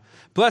now.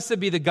 Blessed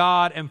be the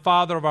God and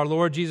Father of our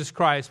Lord Jesus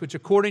Christ, which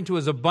according to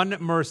his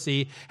abundant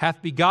mercy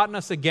hath begotten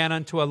us again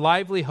unto a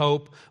lively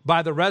hope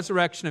by the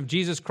resurrection of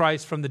Jesus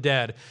Christ from the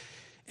dead.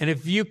 And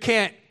if you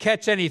can't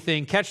catch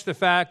anything, catch the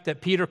fact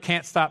that Peter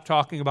can't stop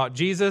talking about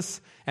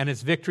Jesus and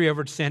his victory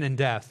over sin and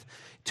death.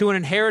 To an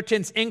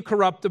inheritance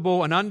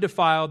incorruptible and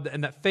undefiled,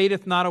 and that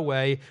fadeth not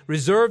away,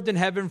 reserved in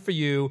heaven for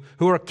you,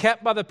 who are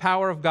kept by the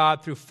power of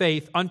God through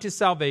faith unto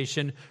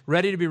salvation,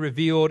 ready to be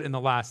revealed in the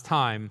last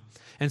time.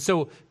 And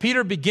so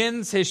Peter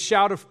begins his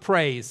shout of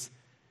praise.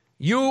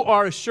 You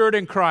are assured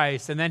in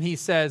Christ. And then he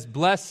says,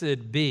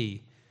 blessed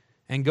be,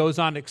 and goes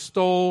on to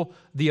extol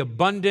the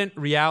abundant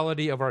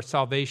reality of our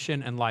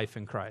salvation and life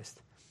in Christ.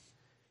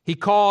 He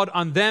called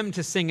on them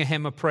to sing a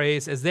hymn of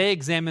praise as they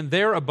examined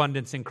their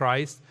abundance in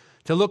Christ,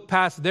 to look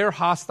past their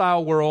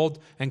hostile world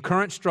and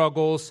current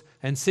struggles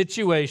and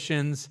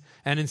situations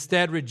and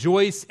instead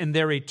rejoice in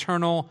their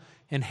eternal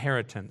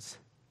inheritance.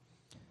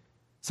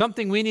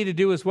 Something we need to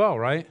do as well,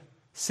 right?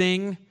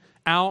 Sing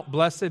out,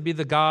 blessed be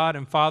the God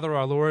and Father of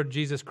our Lord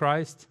Jesus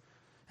Christ.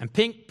 And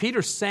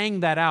Peter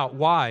sang that out.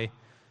 Why?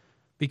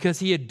 Because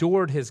he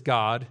adored his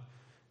God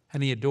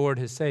and he adored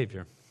his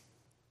Savior.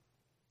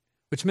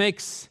 Which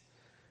makes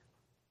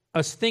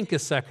us think a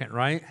second,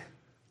 right?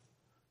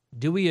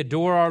 Do we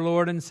adore our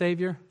Lord and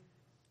Savior?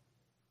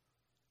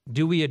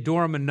 Do we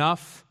adore him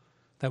enough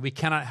that we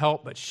cannot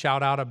help but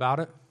shout out about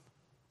it?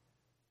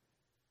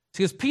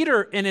 Because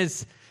Peter, in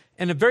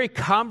a very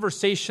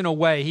conversational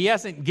way, he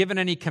hasn't given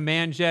any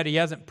commands yet. He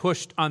hasn't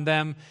pushed on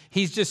them.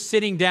 He's just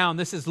sitting down.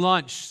 This is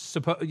lunch.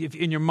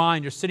 In your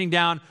mind, you're sitting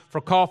down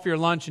for coffee or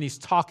lunch, and he's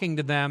talking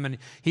to them, and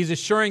he's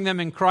assuring them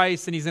in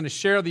Christ, and he's going to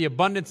share the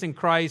abundance in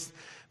Christ,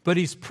 but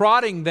he's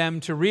prodding them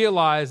to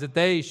realize that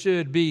they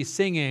should be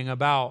singing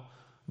about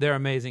their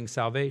amazing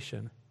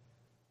salvation.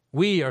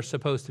 We are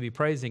supposed to be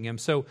praising him.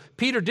 So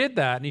Peter did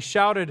that, and he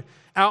shouted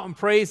out in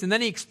praise, and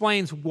then he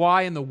explains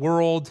why in the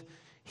world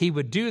he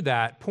would do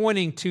that,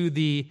 pointing to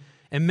the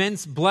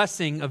immense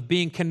blessing of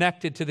being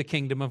connected to the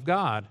kingdom of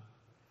God.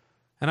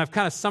 And I've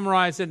kind of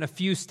summarized it in a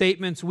few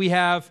statements. We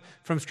have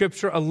from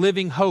Scripture a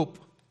living hope.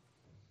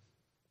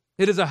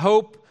 It is a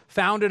hope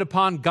founded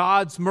upon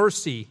God's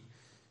mercy.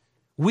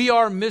 We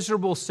are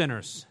miserable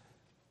sinners.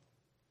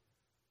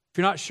 If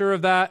you're not sure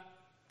of that,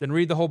 then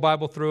read the whole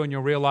Bible through and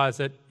you'll realize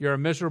that you're a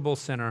miserable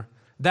sinner.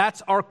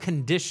 That's our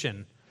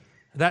condition.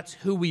 That's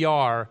who we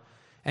are.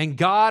 And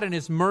God in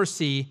his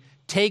mercy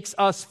takes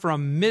us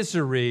from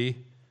misery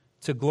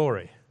to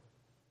glory.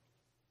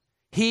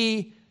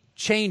 He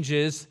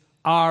changes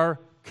our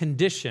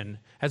condition.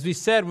 As we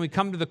said, when we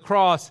come to the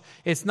cross,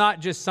 it's not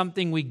just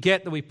something we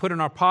get that we put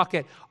in our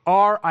pocket.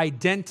 Our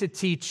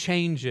identity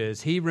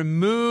changes. He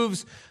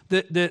removes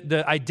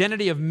the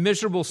identity of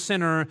miserable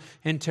sinner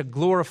into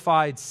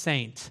glorified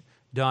saint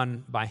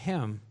done by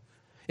him.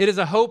 It is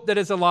a hope that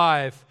is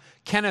alive.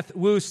 Kenneth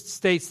Woost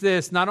states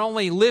this: not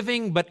only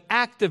living, but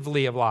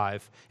actively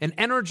alive, an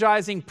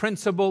energizing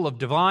principle of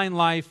divine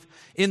life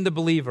in the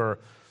believer.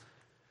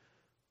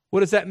 What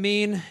does that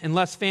mean in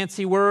less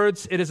fancy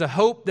words? It is a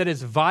hope that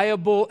is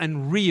viable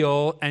and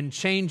real and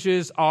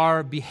changes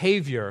our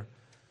behavior.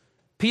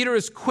 Peter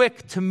is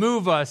quick to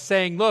move us,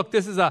 saying, look,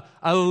 this is a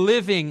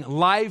living,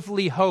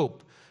 lively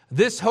hope.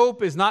 This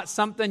hope is not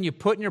something you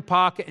put in your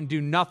pocket and do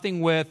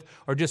nothing with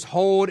or just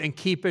hold and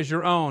keep as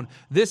your own.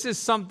 This is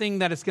something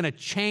that is going to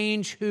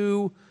change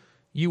who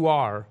you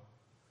are.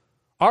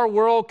 Our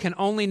world can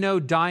only know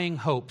dying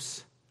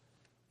hopes.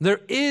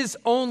 There is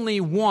only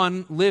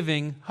one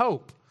living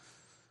hope,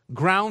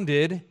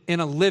 grounded in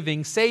a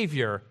living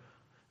Savior.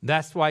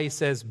 That's why he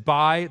says,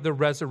 by the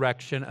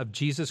resurrection of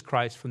Jesus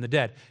Christ from the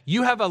dead.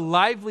 You have a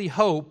lively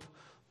hope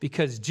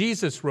because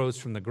Jesus rose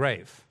from the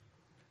grave.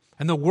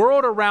 And the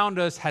world around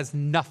us has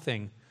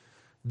nothing.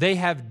 They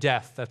have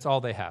death. That's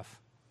all they have.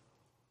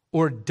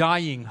 Or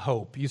dying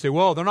hope. You say,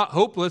 well, they're not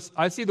hopeless.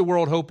 I see the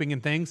world hoping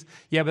in things.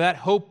 Yeah, but that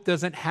hope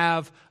doesn't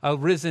have a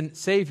risen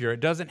Savior. It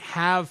doesn't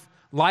have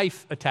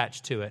life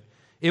attached to it.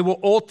 It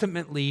will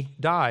ultimately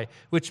die,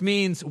 which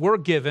means we're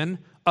given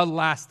a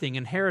lasting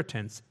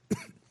inheritance.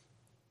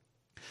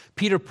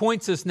 Peter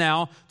points us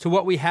now to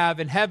what we have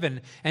in heaven,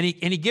 and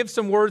he gives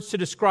some words to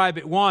describe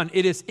it. One,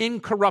 it is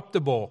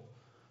incorruptible.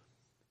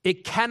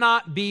 It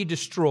cannot be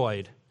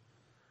destroyed.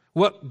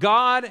 What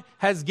God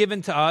has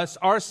given to us,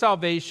 our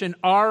salvation,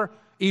 our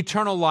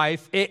eternal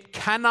life, it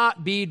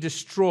cannot be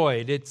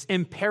destroyed. It's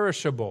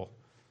imperishable.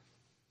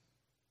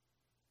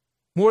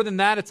 More than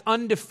that, it's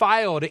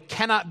undefiled. It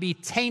cannot be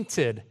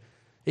tainted.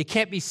 It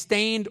can't be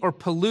stained or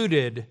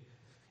polluted.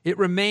 It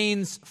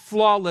remains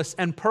flawless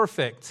and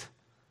perfect.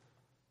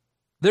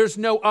 There's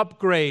no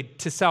upgrade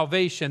to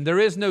salvation. There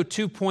is no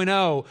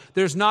 2.0.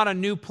 There's not a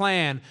new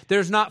plan.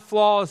 There's not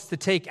flaws to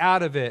take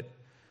out of it.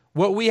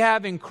 What we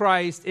have in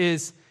Christ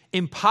is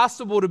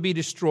impossible to be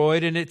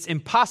destroyed, and it's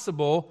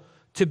impossible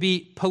to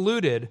be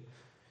polluted.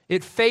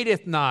 It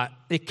fadeth not.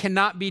 It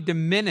cannot be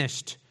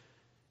diminished.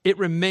 It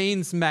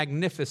remains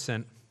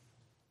magnificent.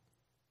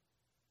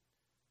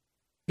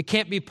 It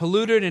can't be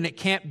polluted and it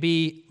can't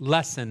be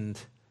lessened.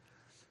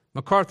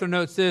 MacArthur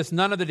notes this: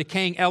 none of the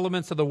decaying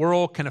elements of the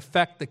world can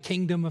affect the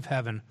kingdom of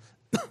heaven.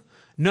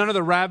 None of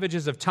the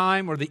ravages of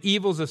time or the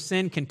evils of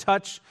sin can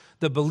touch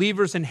the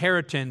believer's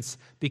inheritance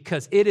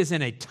because it is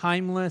in a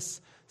timeless,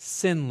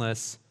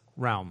 sinless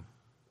realm.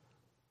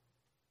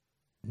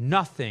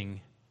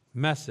 Nothing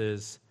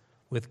messes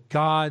with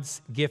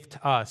God's gift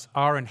to us,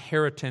 our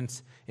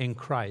inheritance in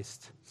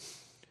Christ.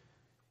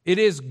 It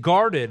is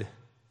guarded.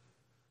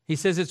 He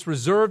says it's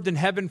reserved in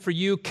heaven for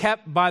you,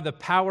 kept by the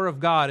power of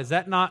God. Is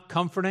that not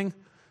comforting?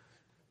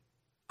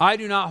 I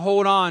do not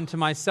hold on to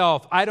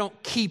myself. I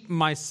don't keep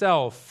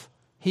myself.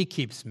 He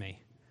keeps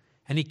me.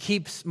 And he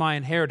keeps my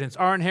inheritance.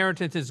 Our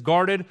inheritance is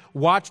guarded,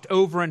 watched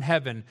over in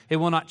heaven. It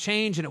will not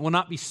change and it will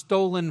not be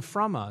stolen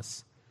from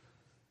us.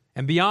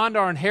 And beyond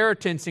our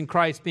inheritance in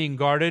Christ being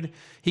guarded,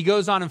 he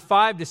goes on in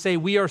 5 to say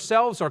we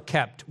ourselves are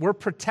kept. We're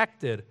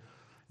protected.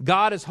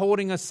 God is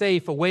holding us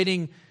safe,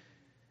 awaiting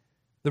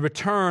the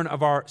return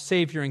of our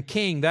Savior and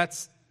King.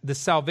 That's the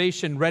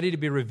salvation ready to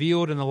be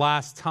revealed in the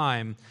last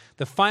time.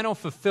 The final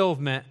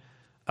fulfillment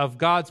of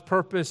God's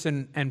purpose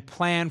and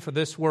plan for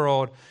this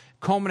world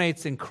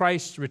culminates in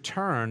Christ's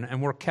return,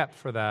 and we're kept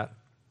for that.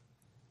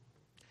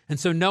 And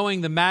so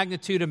knowing the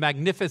magnitude and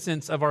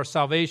magnificence of our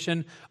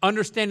salvation,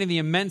 understanding the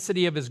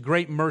immensity of his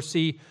great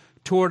mercy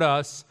toward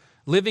us,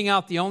 living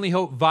out the only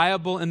hope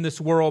viable in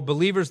this world,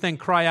 believers then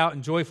cry out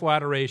in joyful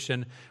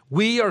adoration.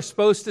 We are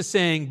supposed to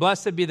sing,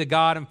 "Blessed be the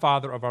God and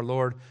Father of our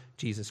Lord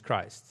Jesus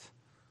Christ."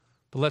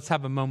 But let's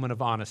have a moment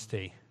of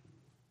honesty.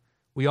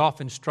 We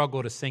often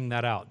struggle to sing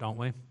that out, don't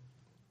we?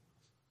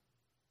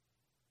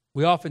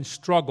 We often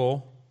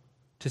struggle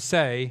to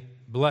say,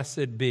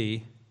 "Blessed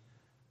be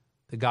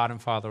the God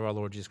and Father of our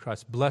Lord Jesus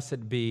Christ."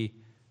 Blessed be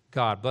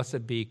God.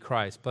 Blessed be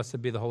Christ.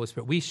 Blessed be the Holy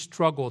Spirit. We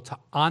struggle to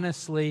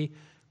honestly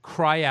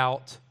cry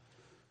out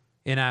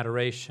in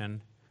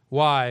adoration.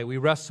 Why? We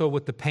wrestle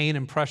with the pain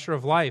and pressure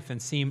of life and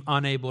seem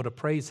unable to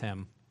praise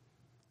him.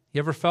 You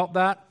ever felt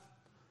that?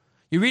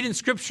 You read in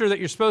Scripture that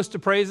you're supposed to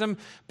praise him.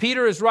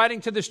 Peter is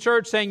writing to this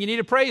church saying you need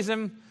to praise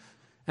him.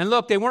 And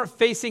look, they weren't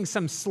facing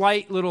some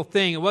slight little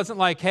thing. It wasn't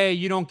like, hey,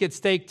 you don't get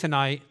steak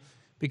tonight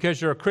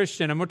because you're a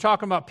Christian. And we're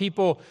talking about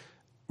people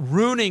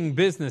ruining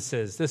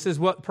businesses. This is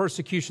what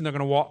persecution they're going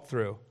to walk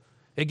through.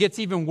 It gets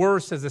even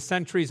worse as the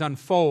centuries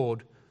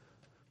unfold.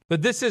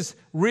 But this is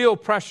real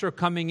pressure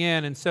coming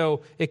in, and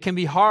so it can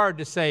be hard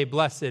to say,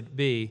 blessed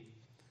be.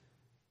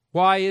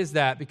 Why is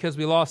that? Because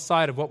we lost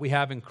sight of what we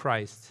have in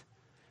Christ.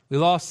 We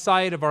lost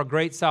sight of our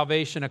great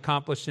salvation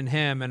accomplished in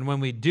him, and when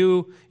we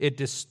do, it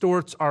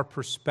distorts our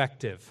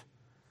perspective.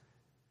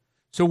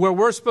 So where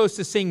we're supposed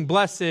to sing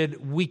blessed,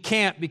 we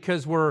can't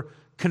because we're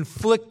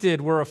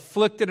conflicted, we're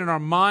afflicted in our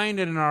mind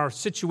and in our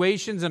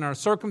situations and our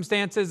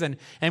circumstances, and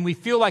we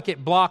feel like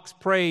it blocks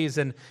praise,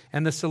 and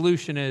the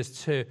solution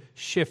is to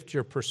shift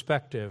your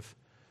perspective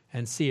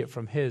and see it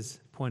from his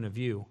point of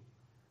view,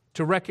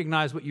 to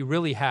recognize what you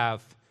really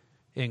have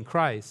in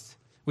Christ.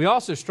 We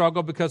also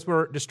struggle because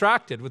we're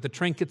distracted with the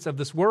trinkets of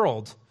this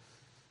world.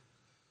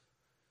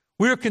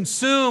 We're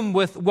consumed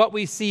with what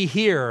we see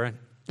here.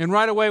 And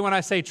right away when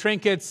I say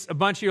trinkets, a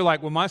bunch of you are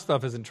like, well, my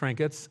stuff isn't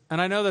trinkets. And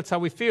I know that's how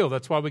we feel.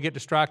 That's why we get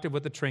distracted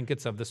with the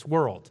trinkets of this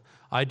world.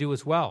 I do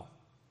as well.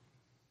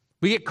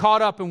 We get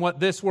caught up in what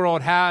this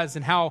world has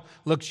and how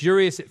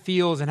luxurious it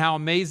feels and how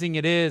amazing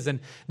it is.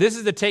 And this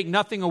is to take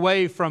nothing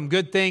away from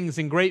good things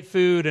and great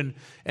food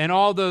and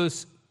all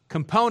those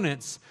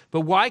components.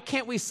 But why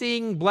can't we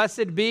sing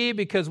blessed be?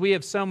 Because we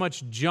have so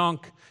much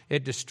junk,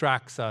 it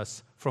distracts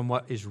us from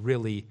what is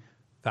really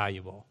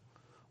valuable.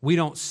 We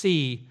don't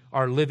see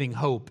our living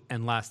hope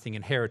and lasting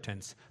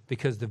inheritance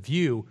because the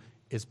view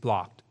is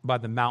blocked by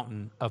the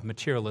mountain of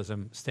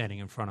materialism standing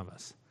in front of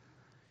us.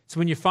 So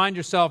when you find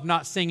yourself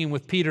not singing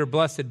with Peter,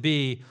 blessed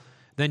be,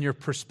 then your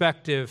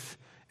perspective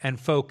and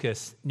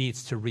focus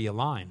needs to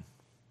realign.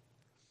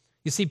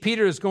 You see,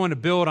 Peter is going to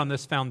build on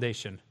this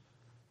foundation.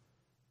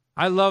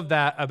 I love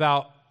that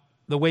about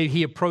the way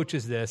he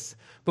approaches this.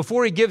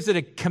 Before he gives it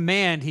a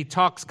command, he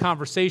talks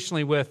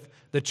conversationally with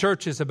the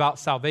churches about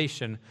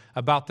salvation,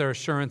 about their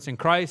assurance in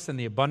Christ and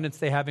the abundance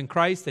they have in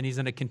Christ. And he's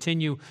going to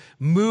continue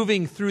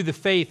moving through the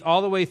faith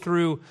all the way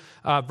through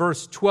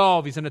verse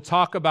 12. He's going to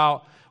talk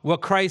about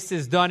what Christ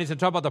has done. He's going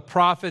to talk about the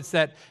prophets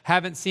that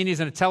haven't seen. He's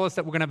going to tell us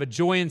that we're going to have a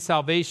joy in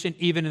salvation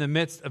even in the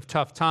midst of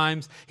tough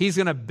times. He's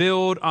going to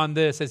build on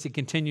this as he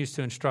continues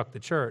to instruct the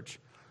church.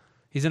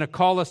 He's going to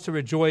call us to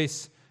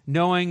rejoice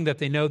knowing that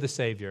they know the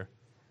Savior.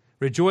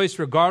 Rejoice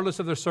regardless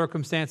of their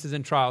circumstances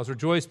and trials.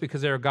 Rejoice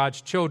because they are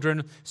God's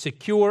children,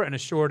 secure and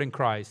assured in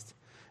Christ.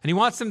 And he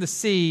wants them to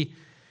see,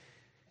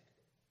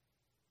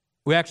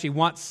 he actually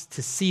wants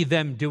to see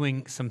them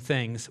doing some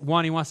things.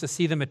 One, he wants to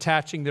see them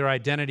attaching their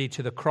identity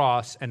to the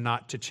cross and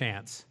not to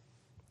chance.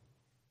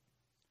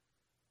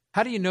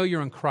 How do you know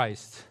you're in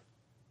Christ?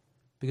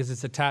 Because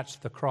it's attached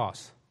to the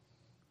cross.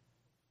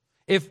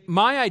 If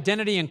my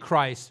identity in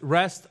Christ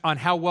rests on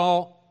how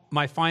well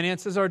my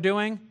finances are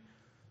doing,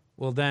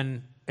 well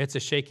then it's a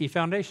shaky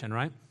foundation,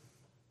 right?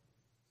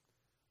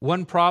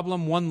 One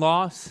problem, one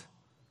loss.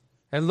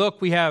 And look,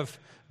 we have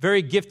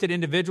very gifted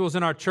individuals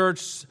in our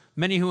church,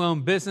 many who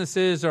own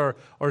businesses or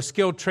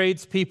skilled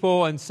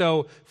tradespeople, and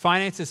so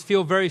finances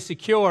feel very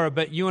secure,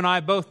 but you and I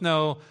both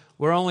know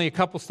we're only a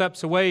couple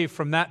steps away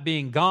from that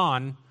being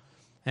gone.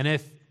 And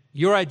if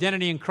your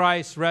identity in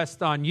Christ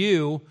rests on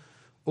you,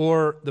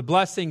 or the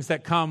blessings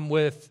that come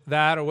with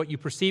that, or what you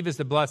perceive as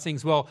the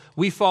blessings, well,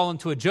 we fall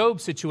into a Job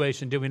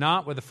situation, do we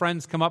not? Where the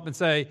friends come up and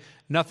say,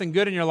 nothing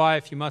good in your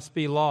life, you must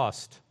be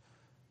lost.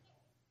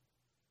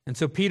 And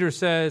so Peter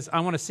says, I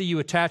want to see you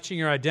attaching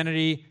your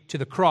identity to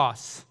the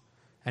cross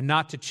and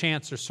not to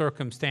chance or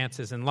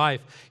circumstances in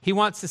life. He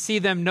wants to see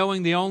them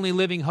knowing the only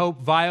living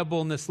hope viable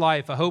in this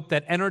life, a hope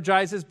that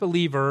energizes the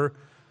believer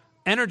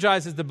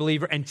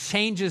and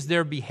changes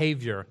their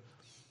behavior.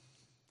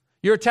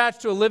 You're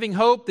attached to a living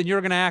hope, then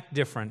you're going to act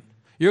different.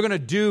 You're going to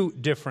do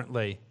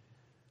differently.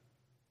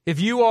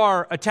 If you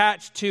are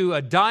attached to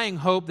a dying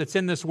hope that's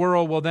in this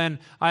world, well, then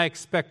I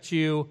expect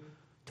you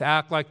to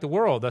act like the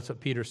world. That's what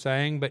Peter's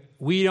saying. But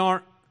we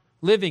aren't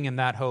living in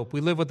that hope.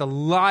 We live with a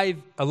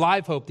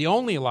live hope, the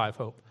only alive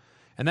hope.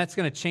 And that's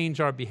going to change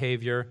our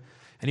behavior.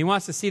 And he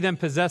wants to see them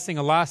possessing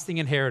a lasting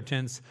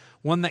inheritance,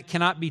 one that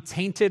cannot be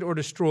tainted or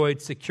destroyed,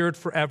 secured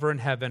forever in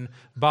heaven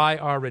by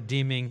our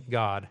redeeming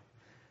God.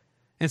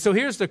 And so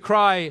here's the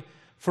cry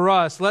for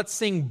us. Let's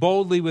sing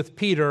boldly with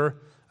Peter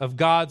of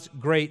God's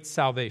great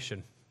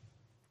salvation.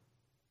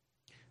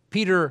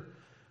 Peter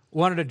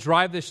wanted to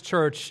drive this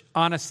church,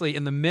 honestly,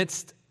 in the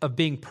midst of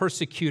being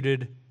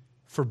persecuted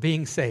for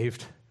being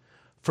saved,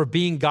 for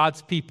being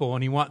God's people.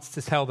 And he wants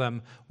to tell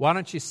them, why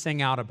don't you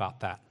sing out about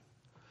that?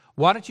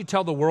 Why don't you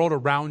tell the world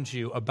around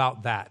you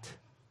about that?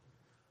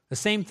 The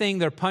same thing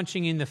they're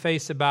punching you in the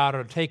face about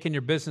or taking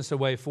your business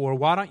away for,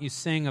 why don't you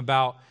sing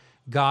about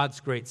God's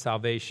great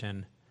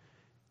salvation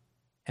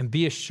and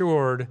be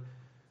assured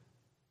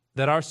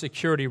that our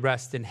security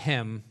rests in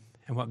him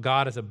and what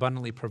God has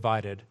abundantly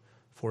provided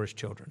for his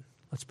children.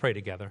 Let's pray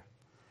together.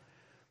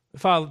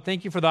 Father,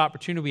 thank you for the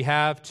opportunity we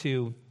have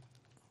to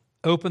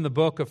open the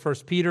book of 1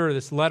 Peter,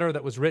 this letter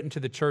that was written to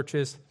the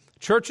churches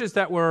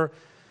that were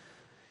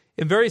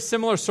in very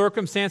similar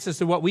circumstances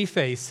to what we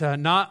face,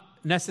 not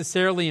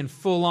necessarily in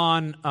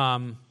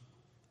full-on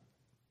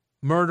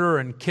murder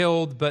and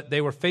killed, but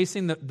they were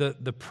facing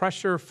the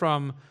pressure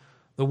from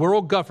the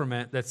world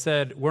government that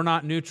said, we're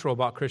not neutral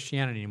about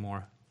Christianity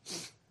anymore.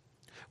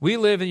 We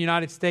live in the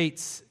United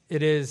States.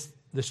 It is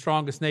the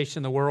strongest nation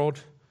in the world,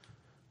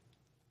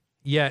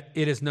 yet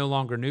it is no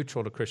longer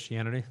neutral to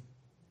Christianity.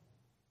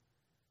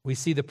 We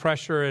see the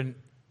pressure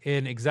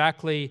in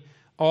exactly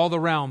all the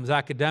realms,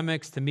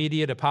 academics to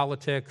media to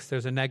politics.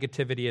 There's a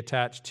negativity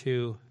attached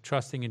to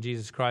trusting in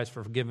Jesus Christ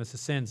for forgiveness of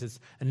sins. It's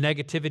a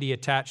negativity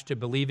attached to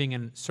believing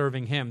and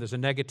serving him. There's a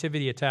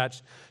negativity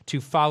attached to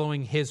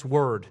following his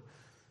word.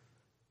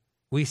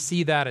 We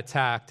see that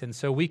attacked, and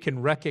so we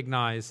can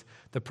recognize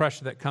the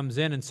pressure that comes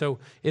in. And so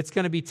it's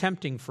going to be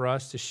tempting for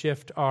us to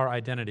shift our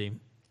identity,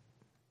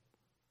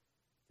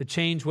 to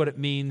change what it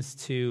means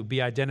to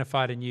be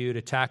identified in you,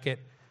 to tack it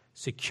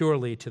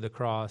securely to the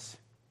cross.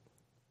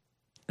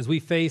 As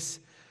we face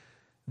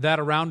that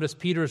around us,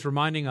 Peter is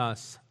reminding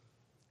us,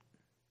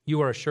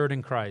 you are assured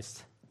in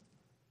Christ.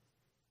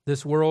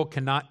 This world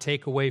cannot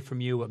take away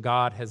from you what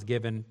God has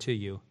given to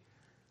you.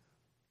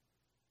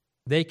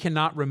 They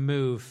cannot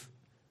remove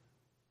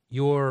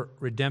your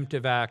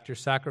redemptive act, your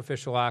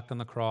sacrificial act on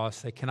the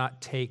cross. They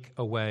cannot take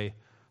away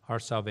our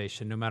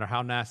salvation, no matter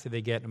how nasty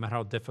they get, no matter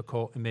how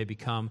difficult it may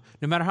become,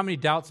 no matter how many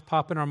doubts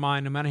pop in our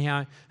mind, no matter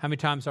how many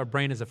times our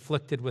brain is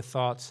afflicted with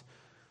thoughts.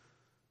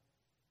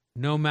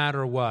 No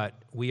matter what,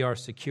 we are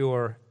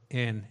secure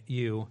in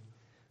you,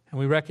 and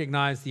we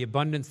recognize the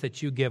abundance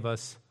that you give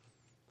us.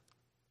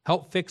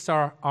 Help fix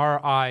our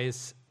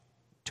eyes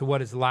to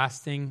what is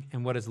lasting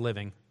and what is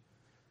living.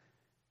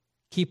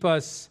 Keep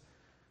us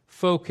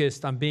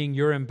focused on being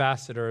your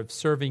ambassador, of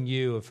serving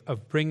you,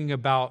 of bringing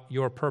about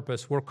your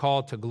purpose. We're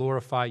called to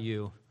glorify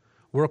you.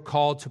 We're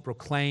called to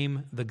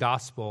proclaim the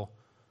gospel,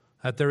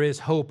 that there is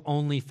hope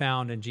only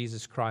found in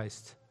Jesus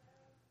Christ.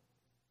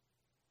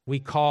 We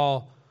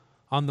call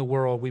on the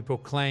world. We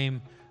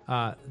proclaim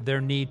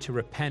their need to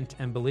repent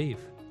and believe.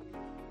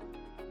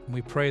 And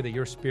we pray that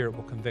your Spirit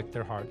will convict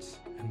their hearts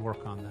and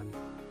work on them,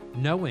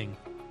 knowing,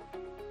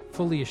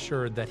 fully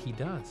assured that he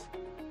does.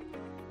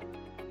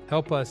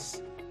 Help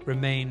us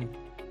remain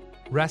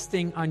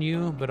resting on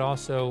you, but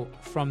also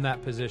from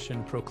that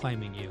position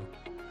proclaiming you.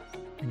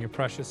 In your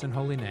precious and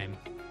holy name,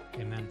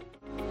 amen.